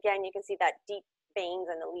 And again, you can see that deep veins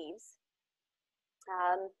in the leaves.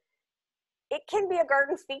 It can be a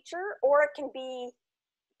garden feature or it can be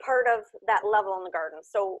part of that level in the garden.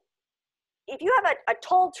 So if you have a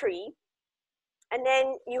tall tree and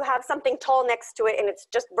then you have something tall next to it and it's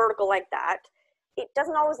just vertical like that, it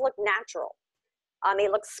doesn't always look natural.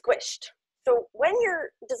 It looks squished. So when you're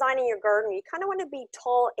designing your garden, you kind of want to be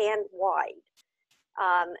tall and wide.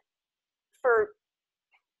 For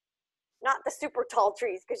not the super tall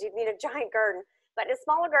trees because you'd need a giant garden, but a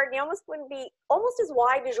smaller garden, you almost wouldn't be almost as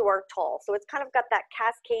wide as you are tall. So it's kind of got that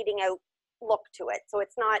cascading out look to it. So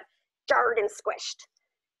it's not jarred and squished.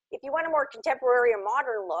 If you want a more contemporary or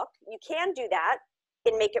modern look, you can do that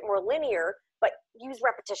and make it more linear, but use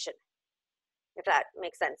repetition, if that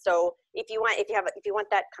makes sense. So if you want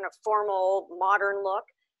that kind of formal modern look,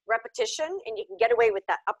 repetition, and you can get away with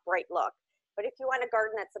that upright look. But if you want a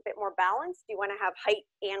garden that's a bit more balanced, you want to have height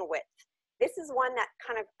and width. this is one that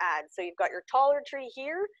kind of adds. So you've got your taller tree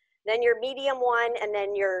here, then your medium one, and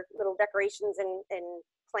then your little decorations and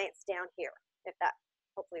plants down here, if that,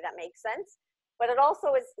 hopefully that makes sense. But it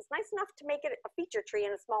also is nice enough to make it a feature tree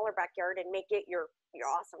in a smaller backyard and make it your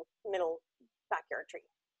awesome middle backyard tree.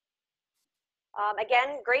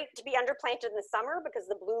 Again, great to be underplanted in the summer because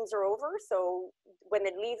the blooms are over. So when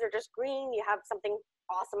the leaves are just green, you have something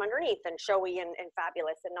awesome underneath and showy and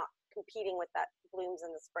fabulous, and not competing with that blooms in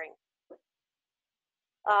the spring.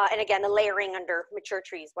 And again, the layering under mature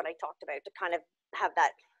trees, what I talked about, to kind of have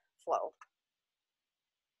that flow.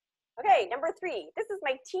 Okay, number 3. This is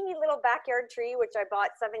my teeny little backyard tree, which I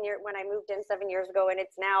bought when I moved in 7 years ago, and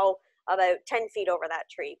it's now about 10 feet over that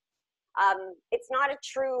tree. It's not a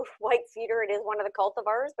true white cedar. It is one of the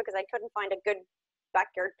cultivars because I couldn't find a good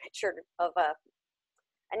backyard picture of the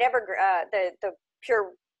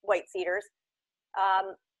pure white cedars.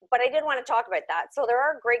 But I did want to talk about that. So there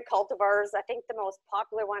are great cultivars. I think the most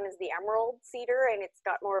popular one is the emerald cedar, and it's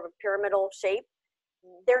got more of a pyramidal shape.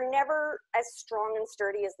 They're never as strong and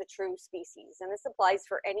sturdy as the true species, and this applies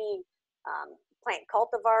for any plant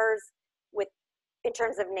cultivars in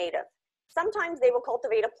terms of native. Sometimes they will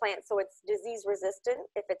cultivate a plant so it's disease resistant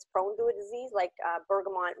if it's prone to a disease, like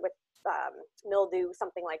bergamot with mildew,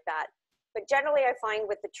 something like that. But generally I find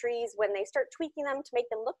with the trees, when they start tweaking them to make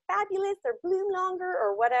them look fabulous or bloom longer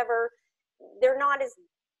or whatever, they're not as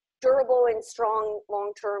durable and strong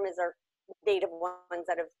long-term as our native ones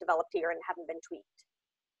that have developed here and haven't been tweaked.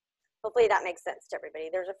 Hopefully that makes sense to everybody.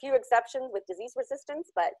 There's a few exceptions with disease resistance,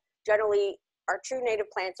 but generally our true native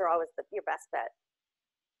plants are always your best bet.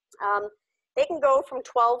 They can go from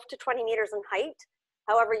 12 to 20 meters in height.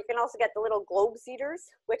 However, you can also get the little globe cedars,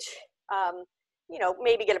 which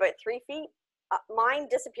maybe get about 3 feet. Mine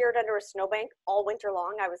disappeared under a snowbank all winter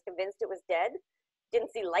long. I was convinced it was dead.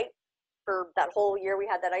 Didn't see light for that whole year we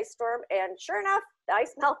had that ice storm. And sure enough, the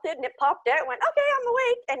ice melted and it popped out. Went, okay, I'm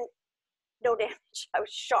awake. And no damage. I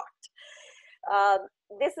was shocked.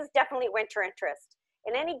 This is definitely winter interest.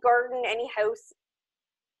 In any garden, any house,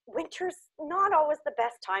 winter's not always the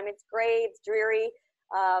best time. It's gray, it's dreary.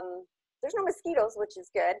 There's no mosquitoes, which is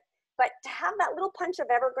good. But to have that little punch of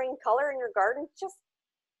evergreen color in your garden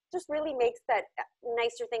just really makes that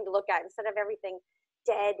nicer thing to look at instead of everything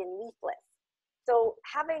dead and leafless. So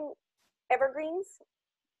having evergreens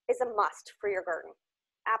is a must for your garden.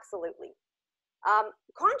 Absolutely.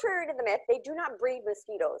 Contrary to the myth, they do not breed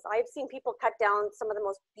mosquitoes. I've seen people cut down some of the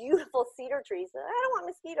most beautiful cedar trees. I don't want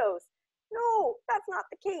mosquitoes. No, that's not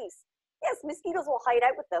the case. Yes, mosquitoes will hide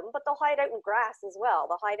out with them, but they'll hide out in grass as well.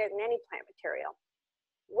 They'll hide out in any plant material.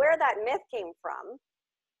 Where that myth came from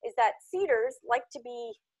is that cedars like to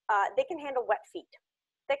be, they can handle wet feet.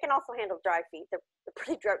 They can also handle dry feet. They're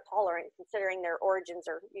pretty drought tolerant considering their origins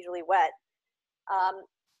are usually wet.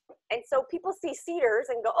 And so people see cedars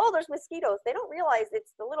and go, oh, there's mosquitoes. They don't realize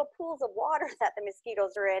it's the little pools of water that the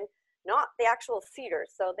mosquitoes are in, not the actual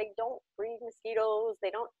cedars. So they don't breed mosquitoes.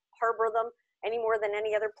 They don't harbor them any more than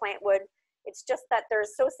any other plant would. It's just that they're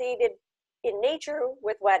associated in nature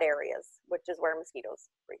with wet areas, which is where mosquitoes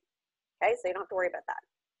breed. Okay, so you don't have to worry about that.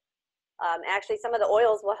 Actually, some of the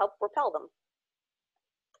oils will help repel them.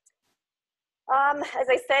 As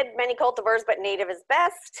I said, many cultivars, but native is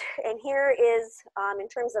best. And here is, in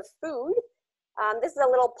terms of food, this is a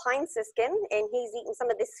little pine siskin, and he's eating some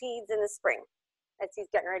of the seeds in the spring as he's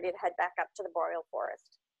getting ready to head back up to the boreal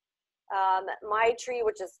forest. My tree,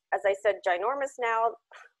 which is, as I said, ginormous now,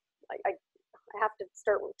 I have to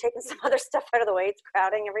start taking some other stuff out of the way. It's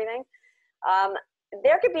crowding everything.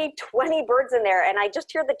 There could be 20 birds in there, and I just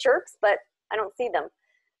hear the chirps, but I don't see them.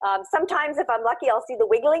 Sometimes if I'm lucky, I'll see the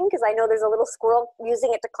wiggling because I know there's a little squirrel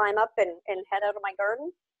using it to climb up and head out of my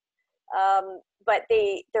garden. But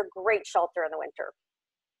they're great shelter in the winter.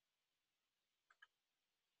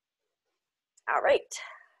 All right,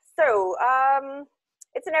 so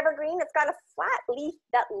it's an evergreen. It's got a flat leaf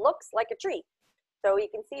that looks like a tree. So you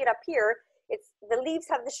can see it up here. The leaves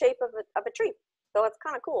have the shape of a tree. So it's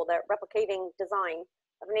kind of cool, that replicating design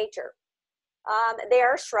of nature. They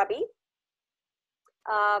are shrubby.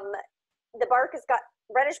 The bark has got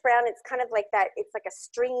reddish brown. It's kind of like that. It's like a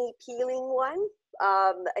stringy peeling one.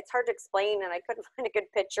 It's hard to explain and I couldn't find a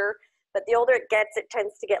good picture, but the older it gets, it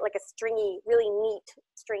tends to get like a stringy, really neat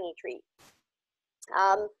stringy tree.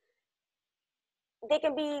 They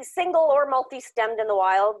can be single or multi-stemmed in the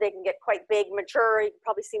wild. They can get quite big, mature. You've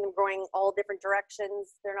probably seen them growing all different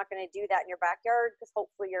directions. They're not going to do that in your backyard because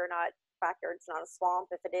hopefully backyard's not a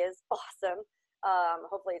swamp. If it is, awesome.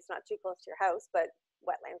 Hopefully it's not too close to your house, but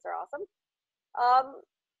wetlands are awesome.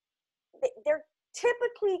 They're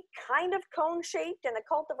typically kind of cone-shaped, and the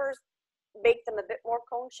cultivars make them a bit more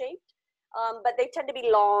cone-shaped. but they tend to be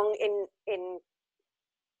long in,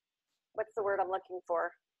 what's the word I'm looking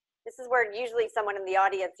for? This is where usually someone in the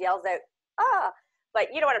audience yells out, ah,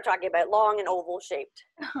 but you know what I'm talking about, long and oval shaped.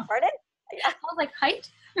 Pardon? Yeah. I was like, height?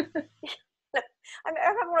 I'm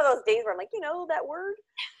having one of those days where I'm like, you know that word?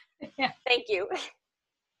 Yeah. Thank you.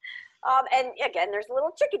 And again, there's a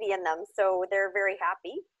little chickadee in them, so they're very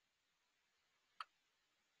happy.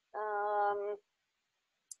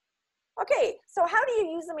 Okay, so how do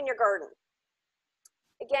you use them in your garden?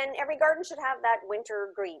 Again, every garden should have that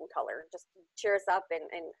winter green color, just to cheer us up and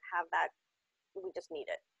have that, we just need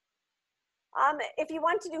it. If you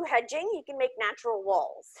want to do hedging, you can make natural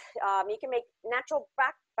walls. You can make natural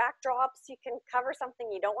backdrops. You can cover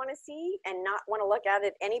something you don't want to see and not want to look at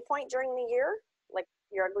any point during the year, like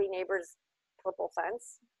your ugly neighbor's purple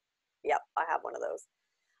fence. Yep, I have one of those.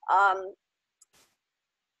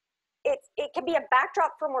 It can be a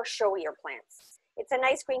backdrop for more showier plants. It's a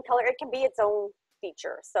nice green color. It can be its own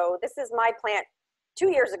feature. So this is my plant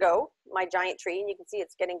 2 years ago, my giant tree, and you can see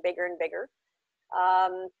it's getting bigger and bigger.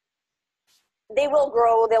 They will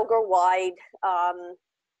grow, they'll grow wide,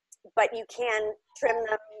 but you can trim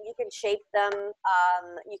them, you can shape them,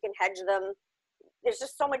 you can hedge them. There's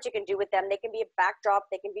just so much you can do with them. They can be a backdrop,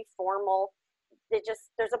 they can be formal.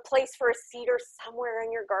 There's a place for a cedar somewhere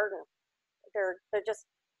in your garden. They're just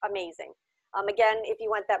amazing. Again, if you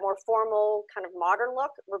want that more formal kind of modern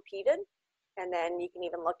look, repeated, and then you can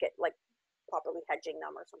even look at like properly hedging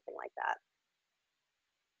them or something like that.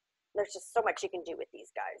 There's just so much you can do with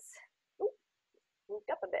these guys. Ooh, moved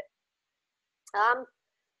up a bit.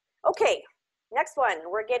 Okay, next one.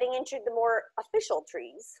 We're getting into the more official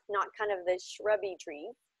trees, not kind of the shrubby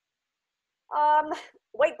trees.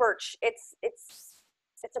 White birch. It's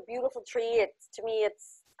a beautiful tree. To me,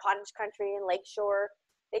 it's cottage country and lakeshore.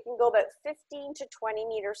 They can go about 15 to 20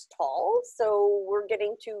 meters tall. So we're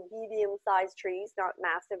getting to medium-sized trees, not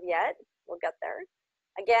massive yet. We'll get there.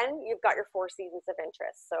 Again, you've got your 4 seasons of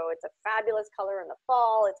interest. So it's a fabulous color in the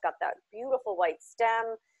fall. It's got that beautiful white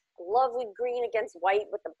stem, lovely green against white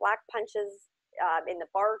with the black punches in the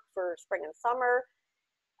bark for spring and summer.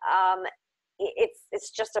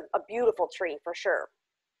 It's just a beautiful tree for sure.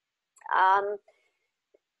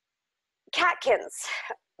 Catkins.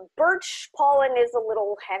 Birch pollen is a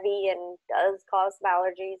little heavy and does cause some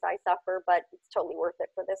allergies. I suffer, but it's totally worth it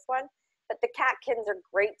for this one. But the catkins are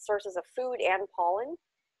great sources of food and pollen.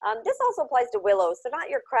 This also applies to willows, so not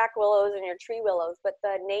your crack willows and your tree willows, but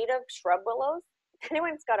the native shrub willows. If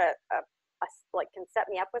anyone's got like can set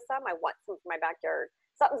me up with some, I want some for my backyard.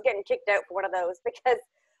 Something's getting kicked out for one of those, because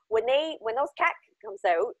when those catkins comes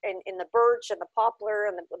out in the birch and the poplar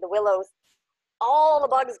and the willows, all the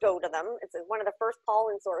bugs go to them. It's one of the first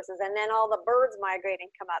pollen sources, and then all the birds migrate and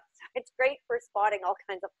come up. So it's great for spotting all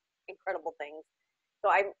kinds of incredible things. So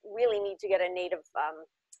I really need to get a native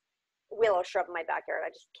willow shrub in my backyard. I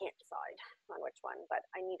just can't decide on which one, but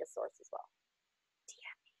I need a source as well.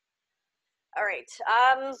 All right.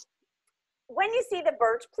 When you see the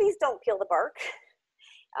birch, please don't peel the bark.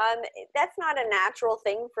 That's not a natural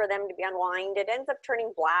thing for them to be unwind. It ends up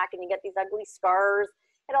turning black and you get these ugly scars.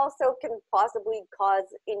 It also can possibly cause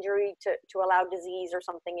injury to allow disease or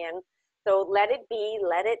something in. So let it be,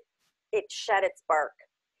 let it shed its bark.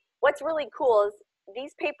 What's really cool is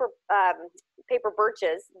these paper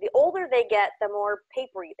birches, the older they get, the more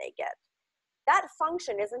papery they get. That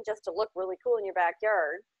function isn't just to look really cool in your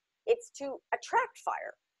backyard, it's to attract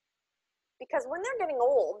fire. Because when they're getting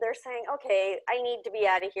old, they're saying, okay, I need to be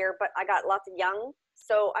out of here, but I got lots of young,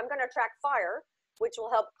 so I'm gonna attract fire, which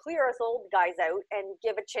will help clear us old guys out and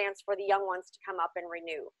give a chance for the young ones to come up and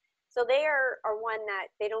renew. So they are one that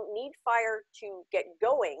they don't need fire to get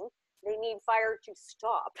going, they need fire to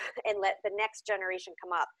stop and let the next generation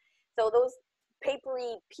come up. So those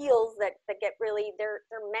papery peels that get really, they're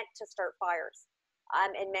meant to start fires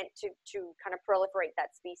and meant to kind of proliferate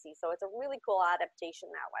that species. So it's a really cool adaptation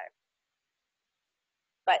that way.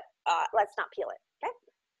 But let's not peel it, okay?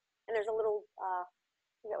 And there's a little, I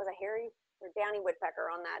think that was a hairy or downy woodpecker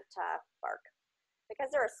on that bark. Because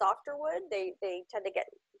they're a softer wood, they tend to get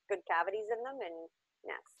good cavities in them and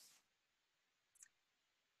nests.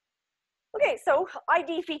 Okay, so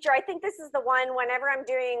ID feature, I think this is the one whenever I'm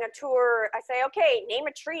doing a tour, I say, okay, name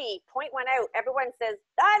a tree, point one out. Everyone says,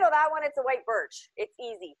 I know that one, it's a white birch. It's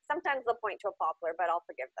easy. Sometimes they'll point to a poplar, but I'll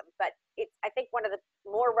forgive them. But it's, I think, one of the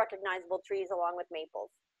more recognizable trees along with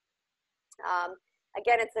maples.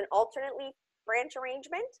 Again, it's an alternate leaf branch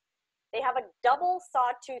arrangement. They have a double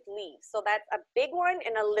sawtooth leaf. So that's a big one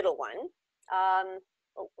and a little one.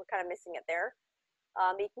 Oh, we're kind of missing it there.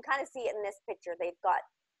 You can kind of see it in this picture. They've got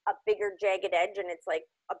a bigger jagged edge and it's like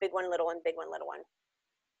a big one, little one, big one, little one.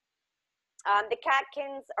 The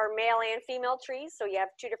catkins are male and female trees, so you have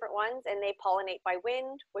two different ones, and they pollinate by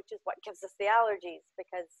wind, which is what gives us the allergies,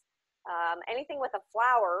 because anything with a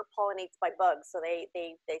flower pollinates by bugs. So they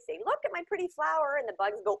say, look at my pretty flower, and the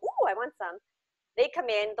bugs go, ooh, I want some. They come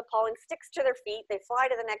in, the pollen sticks to their feet, they fly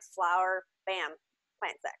to the next flower, bam,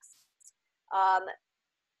 plant sex.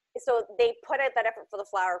 So they put out that effort for the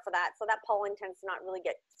flower for that, so that pollen tends to not really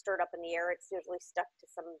get stirred up in the air. It's usually stuck to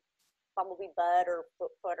some bumblebee bud or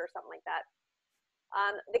foot or something like that.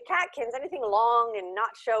 The catkins, anything long and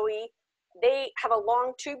not showy, they have a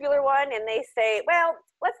long tubular one, and they say, well,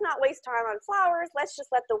 let's not waste time on flowers, let's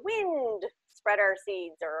just let the wind spread our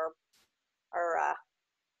seeds or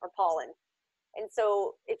pollen. And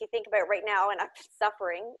so if you think about it right now, and I'm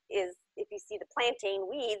suffering, is if you see the plantain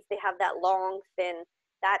weeds, they have that long, thin,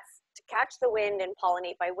 that's to catch the wind and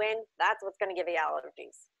pollinate by wind. That's what's going to give you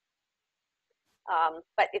allergies.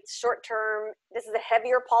 But it's short term. This is a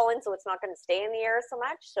heavier pollen, so it's not going to stay in the air so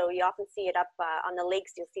much. So you often see it up on the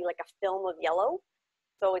lakes. You'll see like a film of yellow.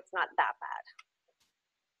 So it's not that bad.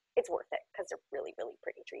 It's worth it because they're really, really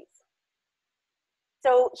pretty trees.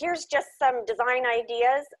 So here's just some design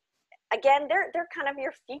ideas. Again, they're kind of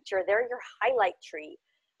your feature. They're your highlight tree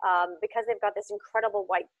because they've got this incredible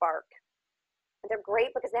white bark. They're great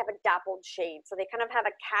because they have a dappled shade. So they kind of have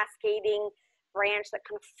a cascading branch that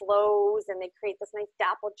kind of flows, and they create this nice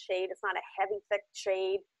dappled shade. It's not a heavy, thick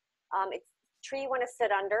shade. It's a tree you want to sit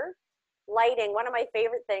under. Lighting, one of my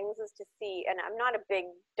favorite things is to see, and I'm not a big,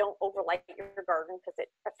 don't overlight your garden because it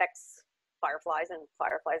affects fireflies, and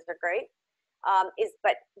fireflies are great,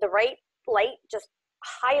 but the right light, just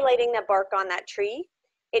highlighting the bark on that tree,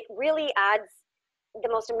 it really adds the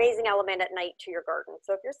most amazing element at night to your garden.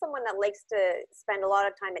 So if you're someone that likes to spend a lot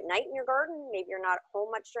of time at night in your garden, maybe you're not home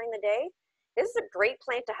much during the day, this is a great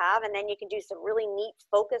plant to have. And then you can do some really neat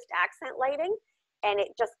focused accent lighting, and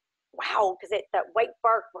it just, wow, because that white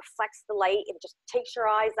bark reflects the light, it just takes your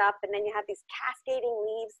eyes up, and then you have these cascading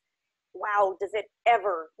leaves. Wow, does it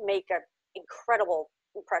ever make an incredible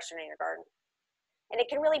impression in your garden. And it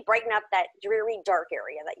can really brighten up that dreary, dark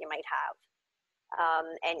area that you might have.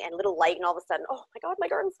 And little light, and all of a sudden, oh my God, my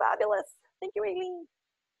garden's fabulous. Thank you, Aileen.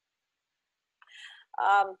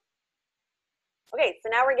 Okay,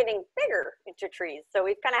 so now we're getting bigger into trees. So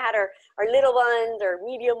we've kind of had our little ones, our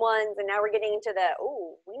medium ones, and now we're getting into the,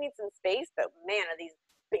 oh, we need some space, but man, are these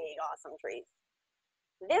big, awesome trees.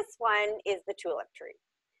 This one is the tulip tree.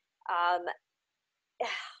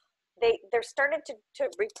 They're starting to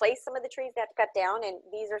replace some of the trees that cut down, and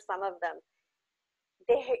these are some of them.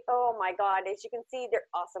 Oh my God, as you can see, they're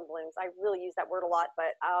awesome blooms. I really use that word a lot,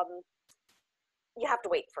 but you have to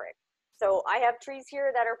wait for it. So I have trees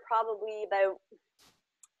here that are probably about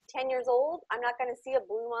 10 years old. I'm not going to see a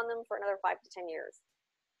bloom on them for another 5 to 10 years.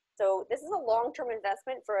 So this is a long-term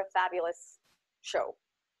investment for a fabulous show.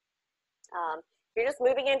 If you're just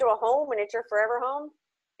moving into a home and it's your forever home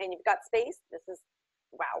and you've got space, this is,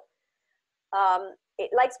 wow.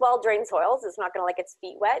 It likes well-drained soils. It's not going to like its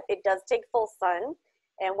feet wet. It does take full sun.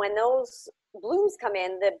 And when those blooms come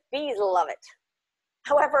in, the bees love it.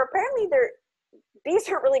 However, apparently bees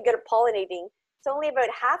aren't really good at pollinating. So only about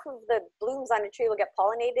half of the blooms on a tree will get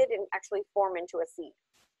pollinated and actually form into a seed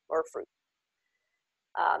or a fruit.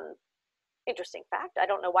 Interesting fact. I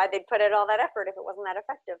don't know why they'd put in all that effort if it wasn't that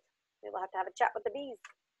effective. We'll have to have a chat with the bees.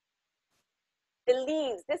 The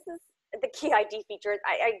leaves, this is the key ID feature.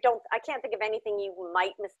 I can't think of anything you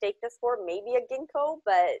might mistake this for. Maybe a ginkgo,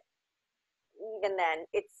 but even then,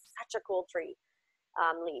 it's such a cool tree.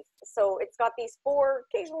 Leaf. So it's got these 4,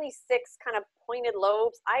 occasionally 6 kind of pointed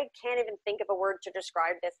lobes. I can't even think of a word to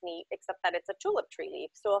describe this leaf except that it's a tulip tree leaf.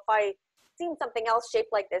 So if I seen something else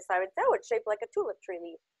shaped like this, I would say, oh, it's shaped like a tulip tree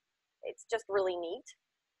leaf. It's just really neat.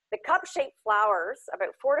 The cup-shaped flowers,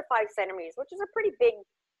 about 4 to 5 centimeters, which is a pretty big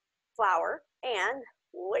flower. And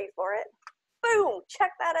wait for it, boom!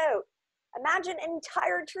 Check that out. Imagine an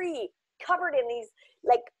entire tree covered in these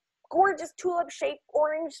like gorgeous tulip-shaped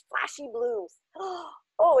orange flashy blooms.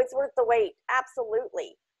 Oh, it's worth the wait,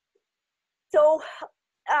 absolutely. So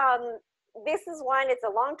this is one, it's a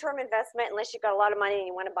long-term investment unless you've got a lot of money and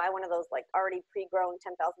you want to buy one of those like already pre-grown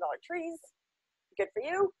 $10,000 trees. Good for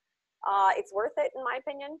you. It's worth it in my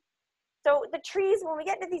opinion. So the trees, when we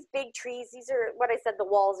get into these big trees, these are what I said, the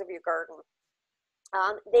walls of your garden.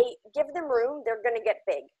 They give them room, they're going to get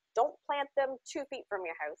big. Don't plant them 2 feet from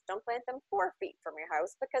your house. Don't plant them 4 feet from your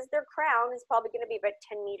house because their crown is probably going to be about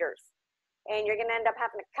 10 meters. And you're going to end up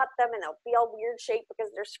having to cut them and they'll be all weird shaped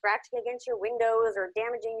because they're scratching against your windows or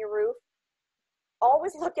damaging your roof.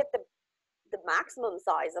 Always look at the maximum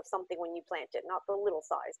size of something when you plant it, not the little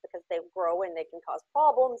size, because they grow and they can cause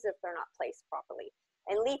problems if they're not placed properly.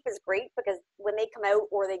 And LEAF is great because when they come out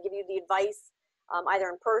or they give you the advice, either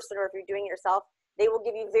in person or if you're doing it yourself, they will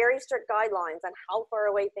give you very strict guidelines on how far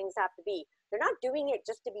away things have to be. They're not doing it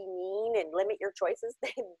just to be mean and limit your choices.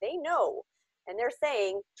 They know. And they're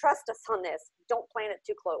saying, trust us on this. Don't plant it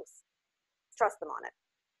too close. Trust them on it.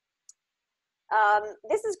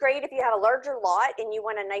 This is great if you have a larger lot and you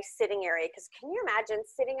want a nice sitting area, because can you imagine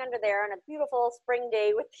sitting under there on a beautiful spring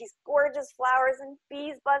day with these gorgeous flowers and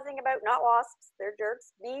bees buzzing about, not wasps, they're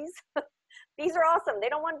jerks, bees. Bees are awesome. They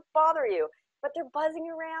don't want to bother you, but they're buzzing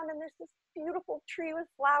around and there's this beautiful tree with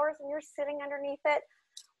flowers and you're sitting underneath it.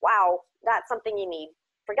 Wow, that's something you need.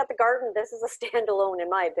 Forget the garden. This is a standalone in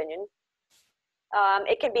my opinion.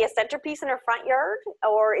 It can be a centerpiece in our front yard,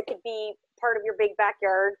 or it could be part of your big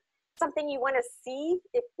backyard. Something you want to see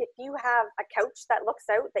if you have a couch that looks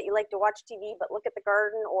out that you like to watch TV but look at the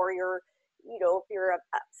garden, or you're, you know, if you're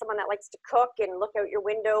someone that likes to cook and look out your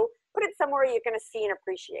window, put it somewhere you're going to see and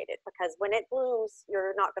appreciate it, because when it blooms,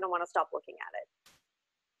 you're not going to want to stop looking at it.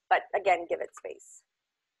 But again, give it space.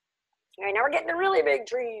 All right, now we're getting to really big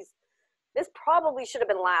trees. This probably should have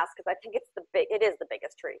been last because I think it is the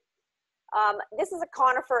biggest tree. This is a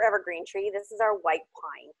conifer evergreen tree. This is our white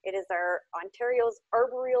pine. It is our Ontario's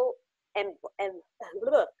arboreal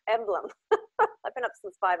emblem. I've been up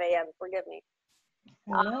since 5 a.m. Forgive me.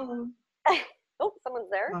 Hello. Oh, someone's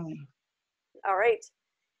there. Hi. All right.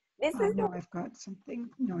 This I is know I've got something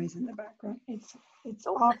noise in the background. It's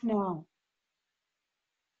Oh. off now.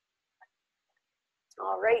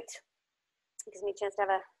 All right. Gives me a chance to have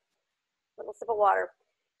a little sip of water.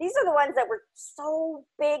 These are the ones that were so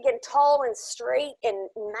big and tall and straight and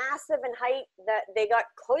massive in height that they got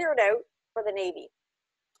cleared out for the Navy.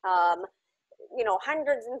 You know,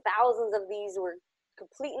 hundreds and thousands of these were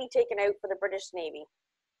completely taken out for the British Navy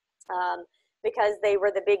because they were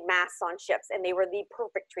the big masts on ships, and they were the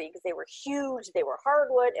perfect tree because they were huge, they were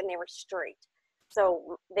hardwood, and they were straight.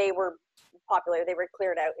 So they were popular. They were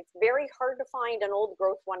cleared out. It's very hard to find an old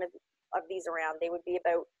growth one of these around. They would be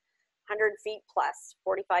about 100 feet plus,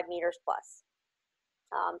 45 meters plus.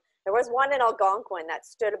 There was one in Algonquin that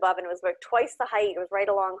stood above, and it was about twice the height. It was right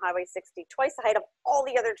along Highway 60, twice the height of all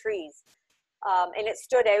the other trees. And it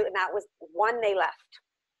stood out, and that was one they left.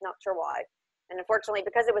 Not sure why. And unfortunately,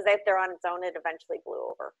 because it was out there on its own, it eventually blew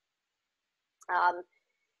over.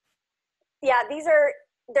 Yeah,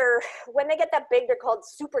 when they get that big, they're called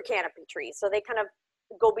super canopy trees. So they kind of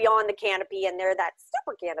go beyond the canopy, and they're that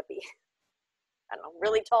super canopy. I don't know,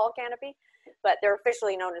 really tall canopy, but they're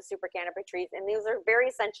officially known as super canopy trees. And these are very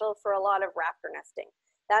essential for a lot of raptor nesting.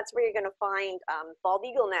 That's where you're going to find bald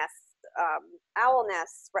eagle nests, owl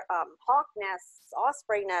nests, hawk nests,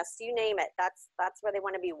 osprey nests, you name it. That's where they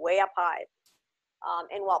want to be, way up high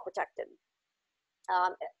and well protected.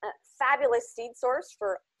 A fabulous seed source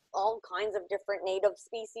for all kinds of different native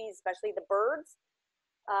species, especially the birds.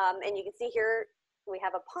 And you can see here we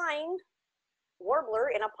have a pine warbler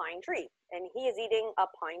in a pine tree, and he is eating a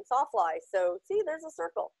pine sawfly. So see, there's a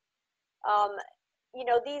circle. You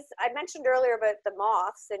know, these, I mentioned earlier about the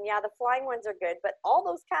moths, and yeah, the flying ones are good, but all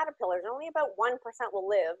those caterpillars, only about 1% will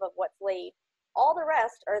live of what's laid. All the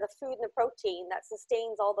rest are the food and the protein that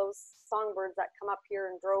sustains all those songbirds that come up here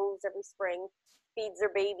in droves every spring, feeds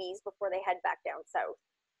their babies before they head back down south.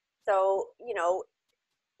 So, you know,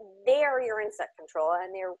 they are your insect control,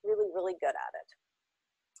 and they're really, really good at it.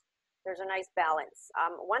 There's a nice balance.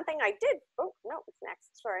 One thing I did, oh, no, it's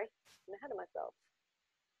next, sorry, I'm ahead of myself.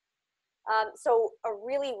 So a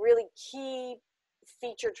really, really key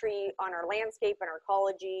feature tree on our landscape and our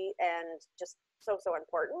ecology, and just so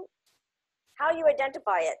important. How you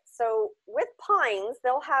identify it. So with pines,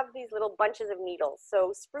 they'll have these little bunches of needles.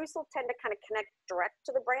 So spruce will tend to kind of connect direct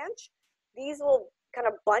to the branch. These will kind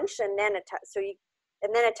of bunch and then attach. You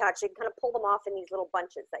can kind of pull them off in these little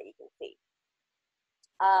bunches that you can see.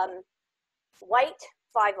 White,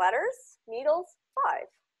 5 letters, needles, 5.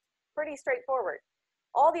 Pretty straightforward.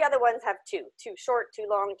 All the other ones have 2 short, 2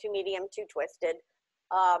 long, 2 medium, 2 twisted.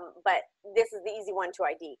 But this is the easy one to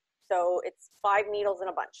ID. So it's 5 needles in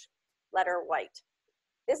a bunch, letter white.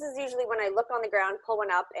 This is usually when I look on the ground, pull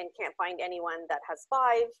one up, and can't find anyone that has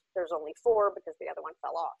 5. There's only 4 because the other one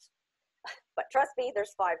fell off. But trust me,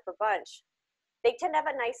 there's 5 per bunch. They tend to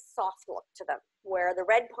have a nice soft look to them, where the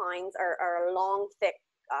red pines are long, thick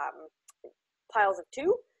piles of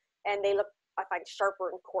 2, and they look, I find, sharper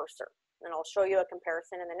and coarser. And I'll show you a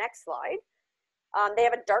comparison in the next slide. They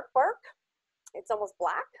have a dark bark. It's almost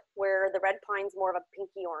black, where the red pine's more of a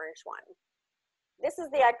pinky orange one. This is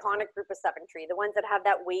the iconic group of 7 tree, the ones that have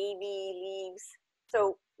that wavy leaves.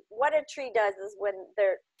 So what a tree does is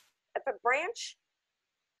if a branch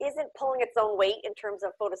isn't pulling its own weight in terms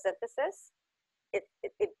of photosynthesis, it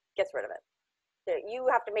gets rid of it. So you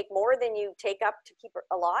have to make more than you take up to keep it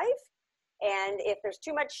alive. And if there's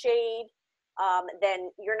too much shade, then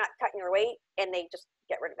you're not cutting your weight, and they just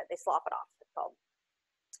get rid of it. They slop it off, it's called.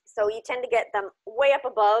 So you tend to get them way up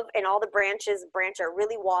above, and all the branches branch are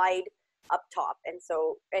really wide up top. And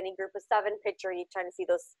so any group of 7 picture, you tend to see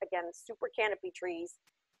those, again, super canopy trees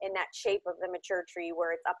in that shape of the mature tree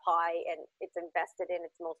where it's up high and it's invested in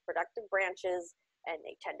its most productive branches, and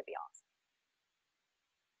they tend to be awesome.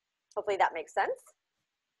 Hopefully that makes sense.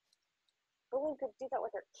 But we could do that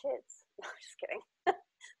with our kids. No, just kidding.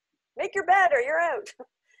 Make your bed or you're out.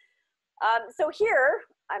 So here,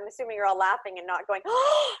 I'm assuming you're all laughing and not going,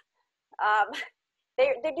 oh!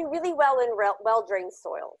 They do really well in well-drained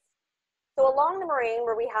soils. So along the moraine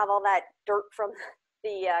where we have all that dirt from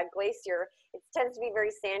the glacier, it tends to be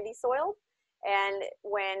very sandy soil. And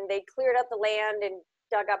when they cleared up the land and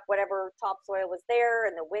dug up whatever topsoil was there,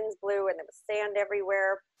 and the winds blew and there was sand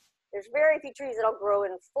everywhere, there's very few trees that'll grow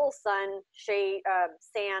in full sun, shade,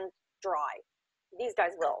 sand, dry. These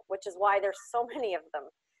guys will, which is why there's so many of them,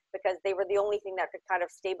 because they were the only thing that could kind of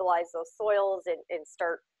stabilize those soils and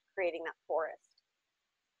start creating that forest.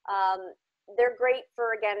 They're great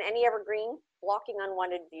for, again, any evergreen, blocking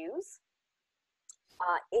unwanted views.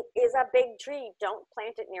 It is a big tree. Don't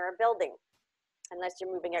plant it near a building unless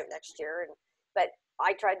you're moving out next year. But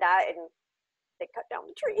I tried that and they cut down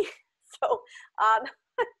the tree. So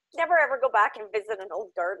never ever go back and visit an old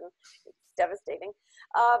garden. It's devastating.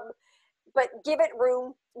 But give it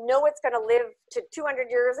room. Know it's going to live to 200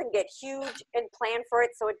 years and get huge, and plan for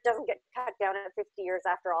it so it doesn't get cut down at 50 years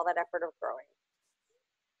after all that effort of growing.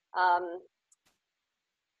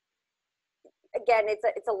 Again,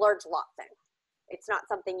 it's a large lot thing. It's not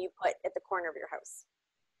something you put at the corner of your house.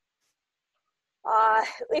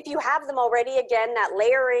 If you have them already, again, that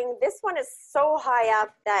layering, this one is so high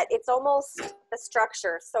up that it's almost the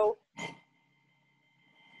structure. So,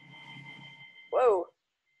 whoa.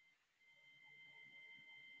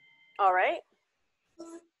 All right.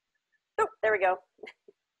 Oh, there we go.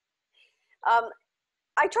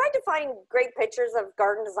 I tried to find great pictures of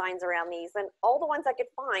garden designs around these, and all the ones I could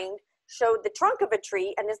find showed the trunk of a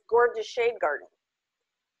tree and this gorgeous shade garden.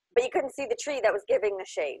 But you couldn't see the tree that was giving the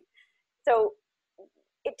shade. So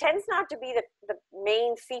it tends not to be the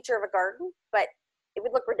main feature of a garden, but it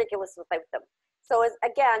would look ridiculous without them. So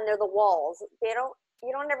again, they're the walls.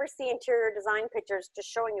 You don't ever see interior design pictures just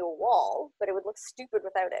showing you a wall, but it would look stupid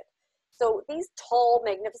without it. So these tall,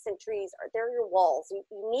 magnificent trees, they're your walls. You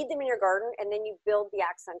need them in your garden, and then you build the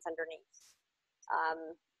accents underneath.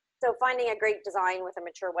 So finding a great design with a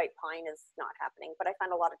mature white pine is not happening, but I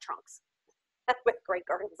found a lot of trunks with great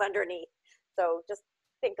gardens underneath. So just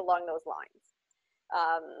think along those lines.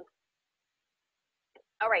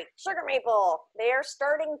 All right, sugar maple. They are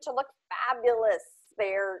starting to look fabulous.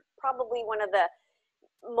 They're probably one of the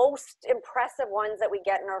most impressive ones that we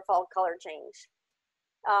get in our fall color change.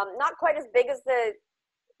 Not quite as big as the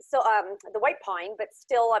white pine, but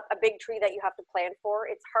still a big tree that you have to plan for.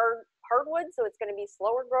 It's hardwood, so it's going to be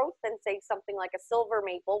slower growth than, say, something like a silver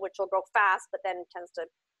maple, which will grow fast, but then tends to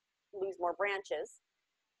lose more branches.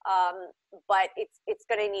 But it's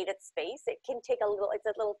going to need its space. It can take it's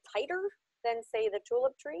a little tighter than, say, the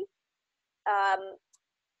tulip tree.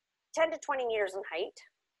 10 to 20 meters in height.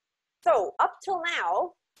 So up till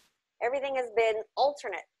now, everything has been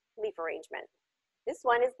alternate leaf arrangement. This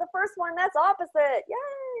one is the first one that's opposite.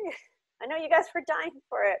 Yay! I know you guys were dying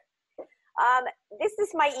for it. This is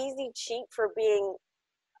my easy cheat for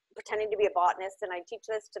pretending to be a botanist, and I teach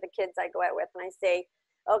this to the kids I go out with, and I say,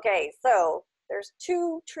 okay, so there's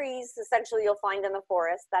 2 trees essentially you'll find in the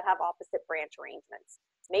forest that have opposite branch arrangements: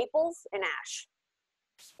 maples and ash.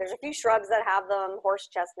 There's a few shrubs that have them, horse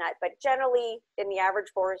chestnut, but generally in the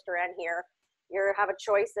average forest around here, you have a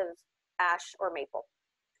choice of ash or maple.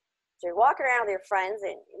 So you're walking around with your friends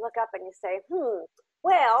and you look up and you say,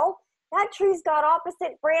 well, that tree's got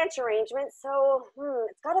opposite branch arrangements, so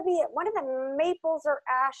it's got to be one of the maples or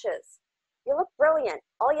ashes. You look brilliant.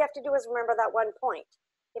 All you have to do is remember that one point.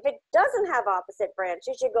 If it doesn't have opposite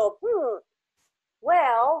branches, you go,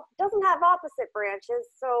 well, it doesn't have opposite branches,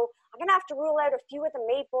 so I'm going to have to rule out a few of the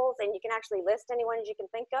maples, and you can actually list any ones you can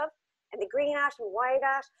think of, and the green ash and white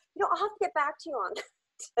ash. I'll have to get back to you on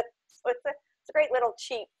that. So it's a great little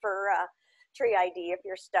cheat for tree ID if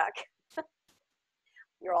you're stuck.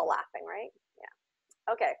 You're all laughing, right?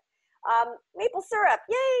 Yeah. Okay. Maple syrup,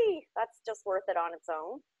 yay! That's just worth it on its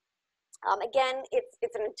own. Again,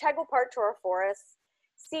 it's an integral part to our forests.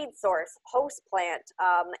 Seed source, host plant.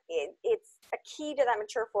 It's a key to that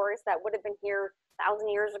mature forest that would have been here 1,000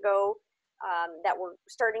 years ago, that we're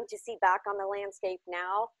starting to see back on the landscape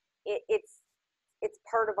now. It's it's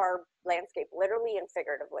part of our landscape, literally and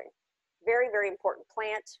figuratively. Very, very important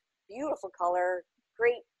plant, beautiful color,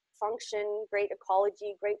 great function, great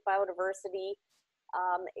ecology, great biodiversity.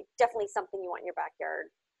 It's definitely something you want in your backyard.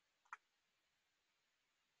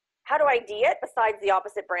 How do I ID it besides the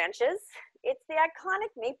opposite branches? It's the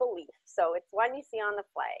iconic maple leaf. So it's one you see on the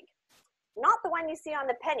flag. Not the one you see on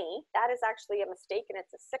the penny. That is actually a mistake, and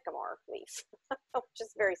it's a sycamore leaf, which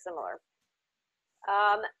is very similar.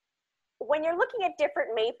 When you're looking at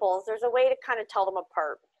different maples, there's a way to kind of tell them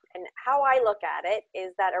apart. And how I look at it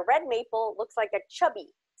is that a red maple looks like a chubby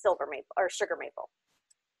silver maple or sugar maple.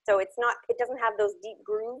 So it's not, it doesn't have those deep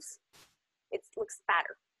grooves. It looks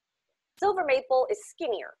fatter. Silver maple is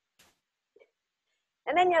skinnier.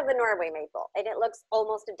 And then you have the Norway maple, and it looks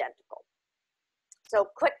almost identical. So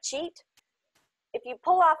quick cheat, if you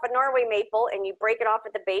pull off a Norway maple and you break it off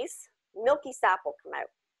at the base, milky sap will come out.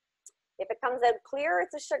 If it comes out clear,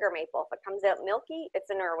 it's a sugar maple. If it comes out milky, it's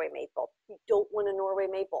a Norway maple. You don't want a Norway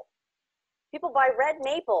maple. People buy red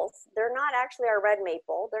maples. They're not actually our red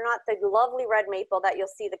maple. They're not the lovely red maple that you'll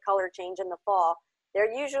see the color change in the fall.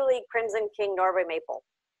 They're usually Crimson King Norway maple.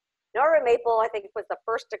 Norway maple, I think, was the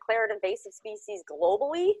first declared invasive species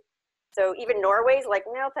globally. So even Norway's like,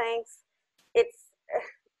 no thanks.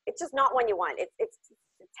 It's just not one you want. It's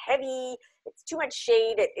heavy. It's too much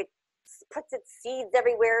shade. It puts its seeds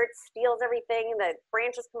everywhere. It steals everything. The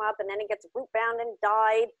branches come up and then it gets root bound and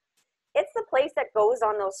died. It's the place that goes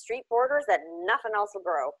on those street borders that nothing else will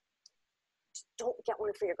grow. Just don't get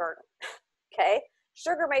one for your garden. Okay?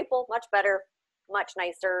 Sugar maple, much better, much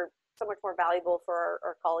nicer, so much more valuable for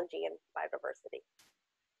our ecology and biodiversity.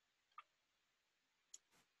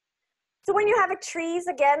 So when you have trees,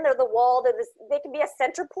 again, they're the wall, they can be a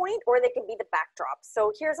center point or they can be the backdrop.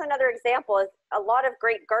 So here's another example of a lot of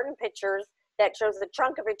great garden pictures that shows the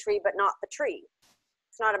trunk of a tree, but not the tree.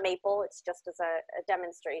 It's not a maple, it's just as a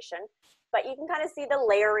demonstration. But you can kind of see the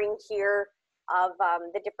layering here of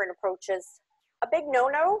the different approaches. A big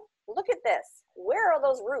no-no, look at this. Where are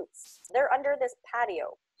those roots? They're under this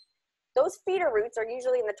patio. Those feeder roots are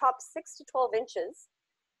usually in the top 6 to 12 inches.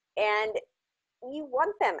 And you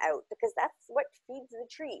want them out because that's what feeds the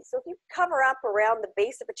tree. So if you cover up around the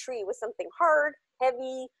base of a tree with something hard,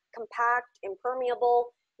 heavy, compact, impermeable,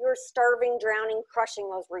 you're starving, drowning, crushing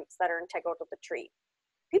those roots that are integral to the tree.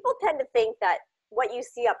 People tend to think that what you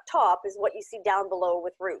see up top is what you see down below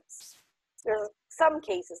with roots. There's some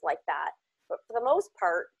cases like that, but for the most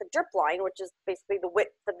part, the drip line, which is basically the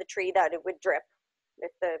width of the tree that it would drip if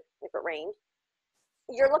it rained,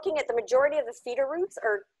 you're looking at the majority of the feeder roots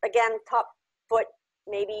are, again, top foot,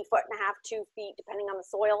 maybe 1.5 to 2 feet, depending on the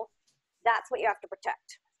soil. That's what you have to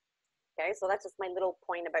protect. Okay, so that's just my little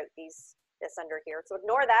point about this under here. So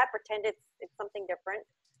ignore that, pretend it's something different.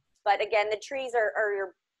 But again, the trees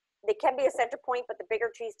they can be a center point, but the bigger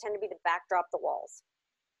trees tend to be the backdrop, the walls.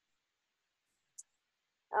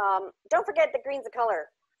 Don't forget the green's a color.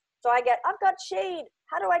 So I've got shade.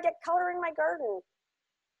 How do I get color in my garden?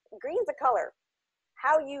 Green's a color.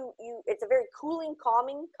 It's a very cooling,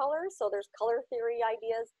 calming color. So there's color theory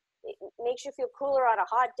ideas. It makes you feel cooler on a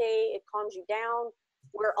hot day. It calms you down,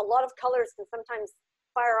 where a lot of colors can sometimes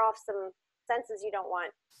fire off some senses you don't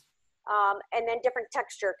want. And then different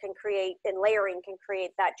texture can create, and layering can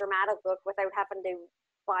create that dramatic look without having to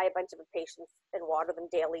buy a bunch of impatiens and water them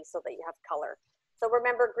daily so that you have color. So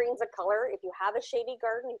remember, green's a color. If you have a shady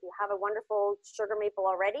garden, if you have a wonderful sugar maple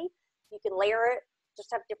already, you can layer it,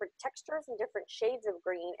 just have different textures and different shades of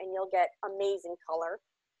green, and you'll get amazing color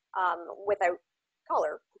without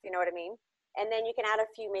color, if you know what I mean. And then you can add a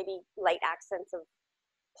few maybe light accents of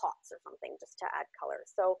pots or something just to add color.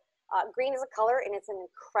 So green is a color, and it's an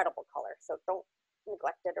incredible color. So don't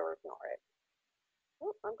neglect it or ignore it.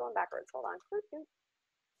 Oh, I'm going backwards. Hold on.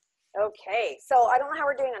 Okay, so I don't know how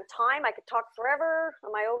we're doing on time. I could talk forever.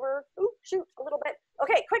 Am I over? Ooh, shoot, a little bit.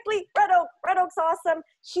 Okay, quickly, red oak. Red oak's awesome.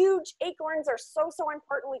 Huge acorns are so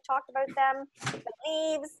important. We talked about them. The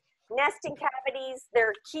leaves, nesting cavities,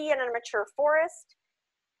 they're key in a mature forest.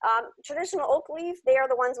 Traditional oak leaf, they are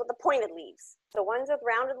the ones with the pointed leaves. The ones with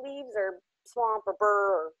rounded leaves are swamp or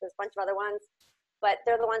burr, or there's a bunch of other ones, but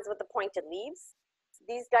they're the ones with the pointed leaves.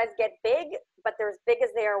 These guys get big, but they're as big as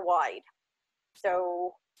they are wide.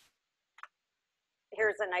 So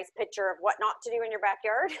here's a nice picture of what not to do in your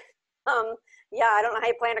backyard. Yeah, I don't know how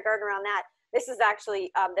you plant a garden around that. This is actually,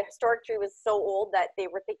 the historic tree was so old that they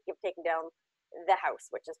were thinking of taking down the house,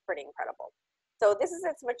 which is pretty incredible. So this is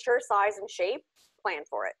its mature size and shape. Plan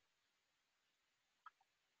for it.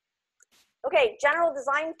 Okay, general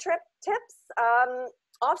design tips.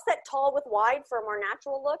 Offset tall with wide for a more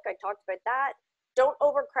natural look. I talked about that. Don't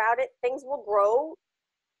overcrowd it. Things will grow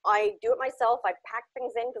I do it myself. I pack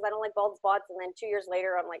things in because I don't like bald spots. And then 2 years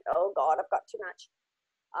later, I'm like, oh God, I've got too much.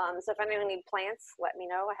 So if anyone needs plants, let me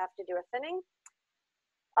know. I have to do a thinning.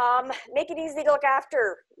 Make it easy to look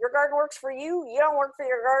after. Your garden works for you. You don't work for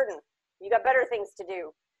your garden. You got better things to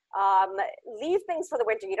do. Leave things for the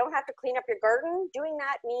winter. You don't have to clean up your garden. Doing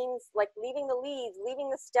that means like leaving the leaves, leaving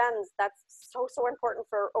the stems. That's so, so important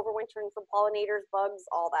for overwintering, for pollinators, bugs,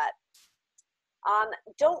 all that.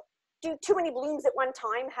 Don't do too many blooms at one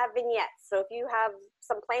time. Have vignettes. So if you have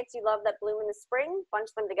some plants you love that bloom in the spring, bunch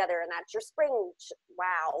them together, and that's your spring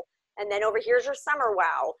wow. And then over here's your summer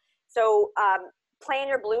wow. So plan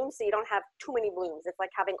your blooms so you don't have too many blooms. It's like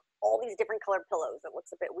having all these different colored pillows. It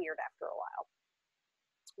looks a bit weird after a while.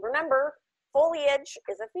 Remember, foliage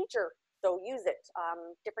is a feature, so use it.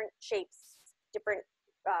 Different shapes, different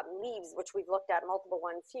leaves, which we've looked at multiple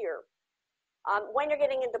ones here. When you're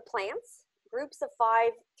getting into plants, groups of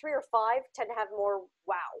 5, 3 or 5 tend to have more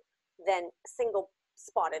wow than single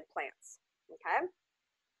spotted plants, okay?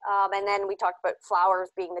 And then we talked about flowers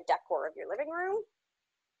being the decor of your living room.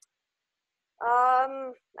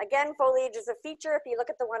 Again, foliage is a feature. If you look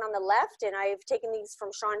at the one on the left, and I've taken these from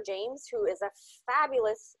Sean James, who is a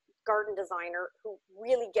fabulous garden designer who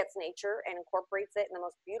really gets nature and incorporates it in the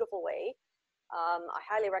most beautiful way. I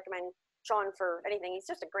highly recommend Sean for anything. He's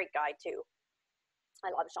just a great guy too.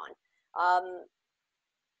 I love Sean.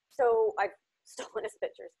 So I've stolen his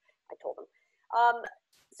pictures. I told him.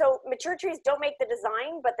 So mature trees don't make the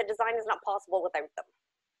design, but the design is not possible without them.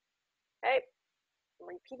 Okay. I'm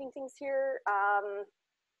repeating things here.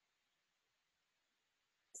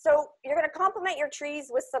 So you're going to complement your trees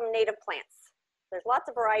with some native plants. There's lots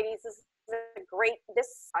of varieties. This is a great,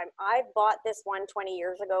 I bought this one 20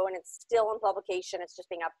 years ago and it's still in publication. It's just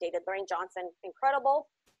being updated. Lorraine Johnson, incredible.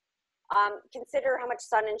 Consider how much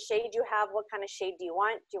sun and shade you have. What kind of shade do you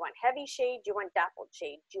want? Do you want heavy shade? Do you want dappled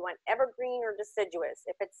shade? Do you want evergreen or deciduous?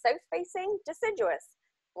 If it's south facing, deciduous.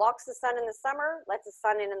 Blocks the sun in the summer, lets the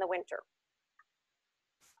sun in the winter.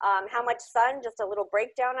 How much sun, just a little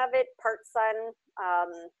breakdown of it, part sun,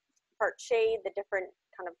 part shade, the different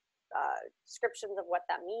kind of descriptions of what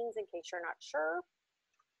that means in case you're not sure.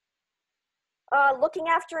 Looking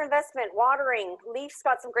after investment, watering. Leaf's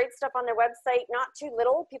got some great stuff on their website, not too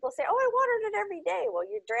little. People say, oh, I watered it every day. Well,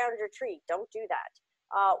 you drowned your tree. Don't do that.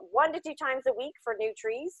 1 to 2 times a week for new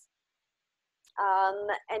trees.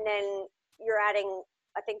 And then you're adding,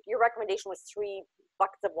 I think your recommendation was 3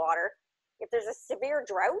 buckets of water. If there's a severe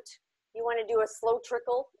drought, you want to do a slow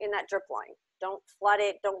trickle in that drip line. Don't flood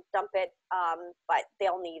it, don't dump it, but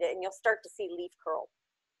they'll need it, and you'll start to see leaf curl.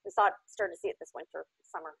 We started to see it this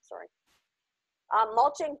summer, sorry.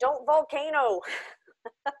 Mulching, don't volcano.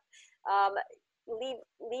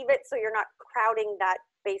 Leave it so you're not crowding that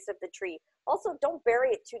base of the tree. Also, don't bury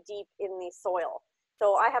it too deep in the soil.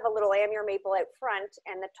 So I have a little Amur maple out front,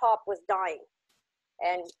 and the top was dying.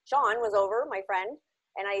 And Sean was over, my friend,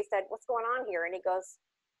 and I said, what's going on here? And he goes,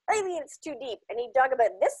 Aileen, it's too deep. And he dug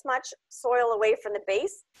about this much soil away from the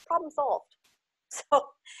base. Problem solved.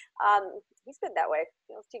 So he's good that way.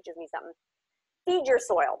 He always teaches me something. Feed your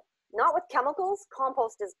soil. Not with chemicals.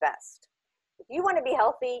 Compost is best. If you want to be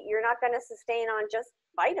healthy, you're not going to sustain on just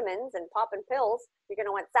vitamins and popping pills. You're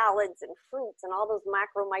going to want salads and fruits and all those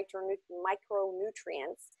micronutrients.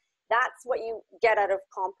 That's what you get out of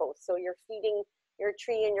compost. So you're feeding your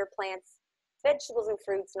tree and your plants vegetables and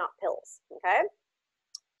fruits, not pills, okay?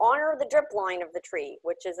 Honor the drip line of the tree,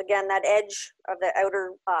 which is, again, that edge of the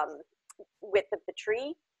outer width of the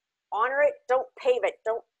tree. Honor it. Don't pave it.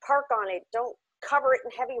 Don't park on it. Don't cover it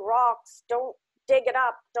in heavy rocks. Don't dig it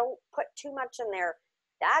up. Don't put too much in there.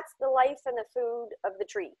 That's the life and the food of the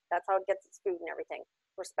tree. That's how it gets its food and everything.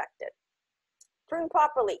 Respect it. Prune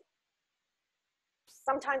properly.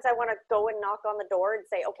 Sometimes I want to go and knock on the door and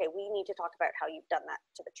say, okay, we need to talk about how you've done that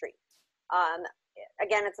to the tree.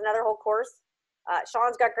 Again, it's another whole course.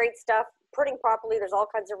 Sean's got great stuff. Pruning properly, there's all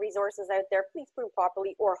kinds of resources out there. Please prune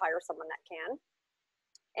properly or hire someone that can.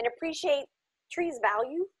 And appreciate trees'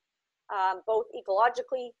 value, both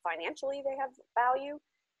ecologically, financially, they have value,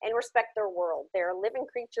 and respect their world. They're living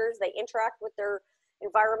creatures. They interact with their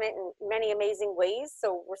environment in many amazing ways.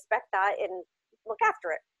 So respect that and look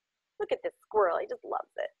after it. Look at this squirrel. He just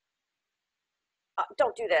loves it.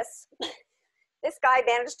 Don't do this. This guy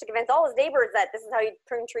managed to convince all his neighbors that this is how you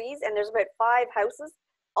prune trees, and there's about 5 houses.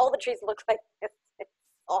 All the trees look like this. It's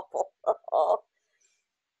awful.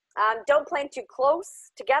 Don't plant too close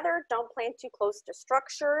together. Don't plant too close to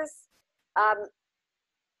structures.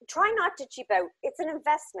 Try not to cheap out. It's an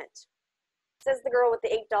investment, says the girl with the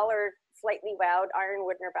 $8 slightly wowed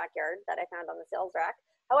ironwood in her backyard that I found on the sales rack.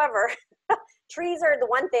 However, trees are the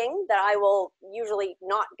one thing that I will usually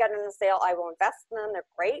not get in a sale. I will invest in them. They're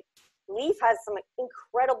great. Leaf has some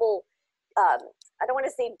incredible, I don't want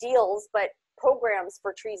to say deals, but programs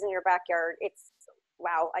for trees in your backyard. It's,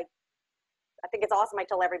 wow, I think it's awesome. I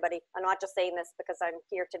tell everybody, I'm not just saying this because I'm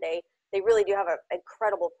here today. They really do have an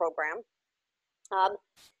incredible program.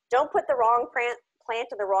 Don't put the wrong plant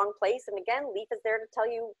in the wrong place. And again, Leaf is there to tell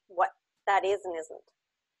you what that is and isn't.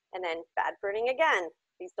 And then bad pruning again.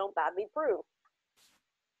 Please don't badly prune.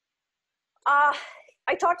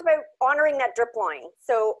 I talked about honoring that drip line.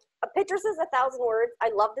 So a picture says 1,000 words.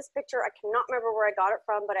 I love this picture. I cannot remember where I got it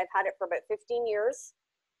from, but I've had it for about 15 years.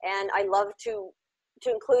 And I love to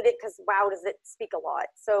include it because wow, does it speak a lot.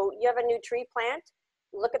 So you have a new tree plant.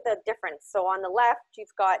 Look at the difference. So on the left,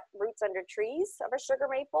 you've got roots under trees of a sugar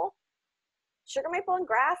maple. Sugar maple and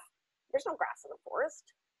grass, there's no grass in the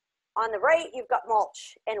forest. On the right, you've got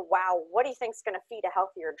mulch. And wow, what do you think is going to feed a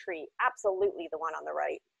healthier tree? Absolutely the one on the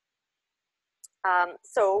right.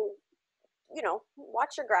 So, you know,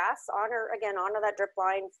 watch your grass, honor that drip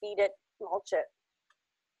line, feed it, mulch it.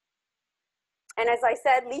 And as I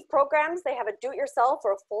said, Leaf programs, they have a do-it-yourself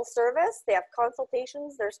or a full service. They have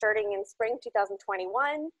consultations. They're starting in spring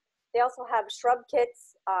 2021. They also have shrub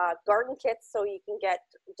kits, garden kits, so you can get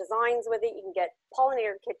designs with it. You can get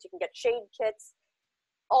pollinator kits. You can get shade kits.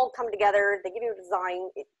 All come together. They give you a design.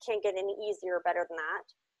 It can't get any easier or better than that.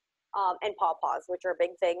 And pawpaws, which are a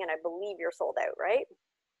big thing, and I believe you're sold out, right?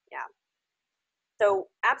 Yeah. So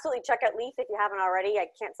absolutely check out Leaf if you haven't already. I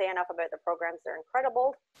can't say enough about the programs. They're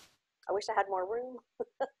incredible. I wish I had more room.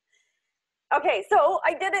 Okay, so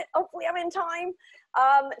I did it. Hopefully I'm in time.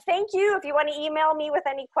 Thank you. If you want to email me with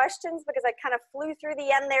any questions, because I kind of flew through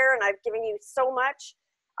the end there and I've given you so much.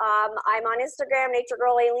 I'm on Instagram, Nature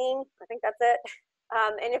Girl Aileen. I think that's it.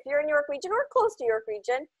 And if you're in York Region or close to York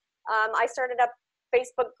Region, I started up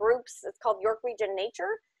Facebook groups. It's called York Region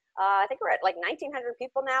Nature. I think we're at like 1,900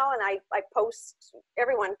 people now, and I post,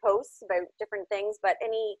 everyone posts about different things, but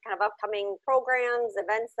any kind of upcoming programs,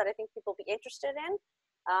 events that I think people will be interested in,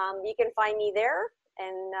 you can find me there,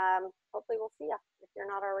 and hopefully we'll see you if you're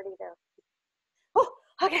not already there. Oh,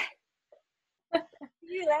 okay.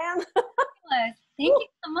 You, Lamb. Thank you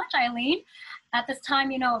so much, Aileen. At this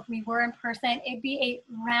time, you know, if we were in person, it'd be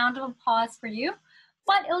a round of applause for you,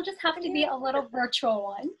 but it'll just have to be a little virtual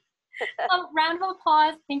one. Round of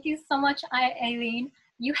applause. Thank you so much, Aileen.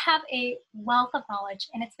 You have a wealth of knowledge,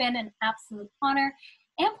 and it's been an absolute honor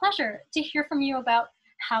and pleasure to hear from you about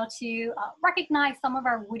how to recognize some of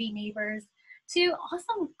our woody neighbors, to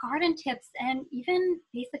awesome garden tips, and even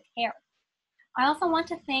basic care. I also want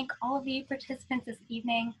to thank all of the participants this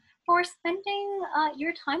evening for spending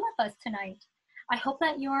your time with us tonight. I hope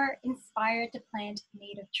that you're inspired to plant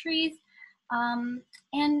native trees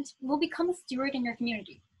and will become a steward in your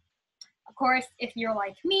community. Of course, if you're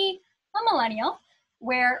like me, a millennial,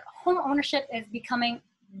 where home ownership is becoming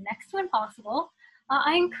next to impossible,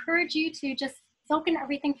 I encourage you to just soak in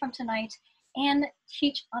everything from tonight and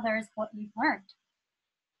teach others what you've learned.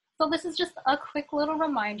 So this is just a quick little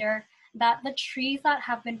reminder that the trees that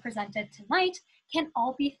have been presented tonight can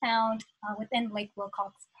all be found within Lake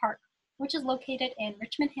Wilcox Park, which is located in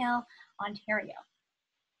Richmond Hill, Ontario.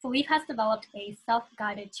 So Leaf has developed a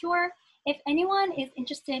self-guided tour if anyone is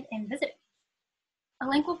interested in visiting. A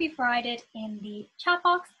link will be provided in the chat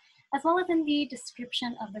box, as well as in the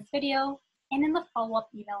description of this video and in the follow-up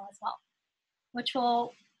email as well, which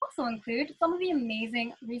will also include some of the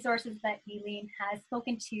amazing resources that Aileen has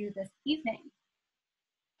spoken to this evening.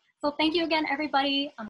 So thank you again, everybody.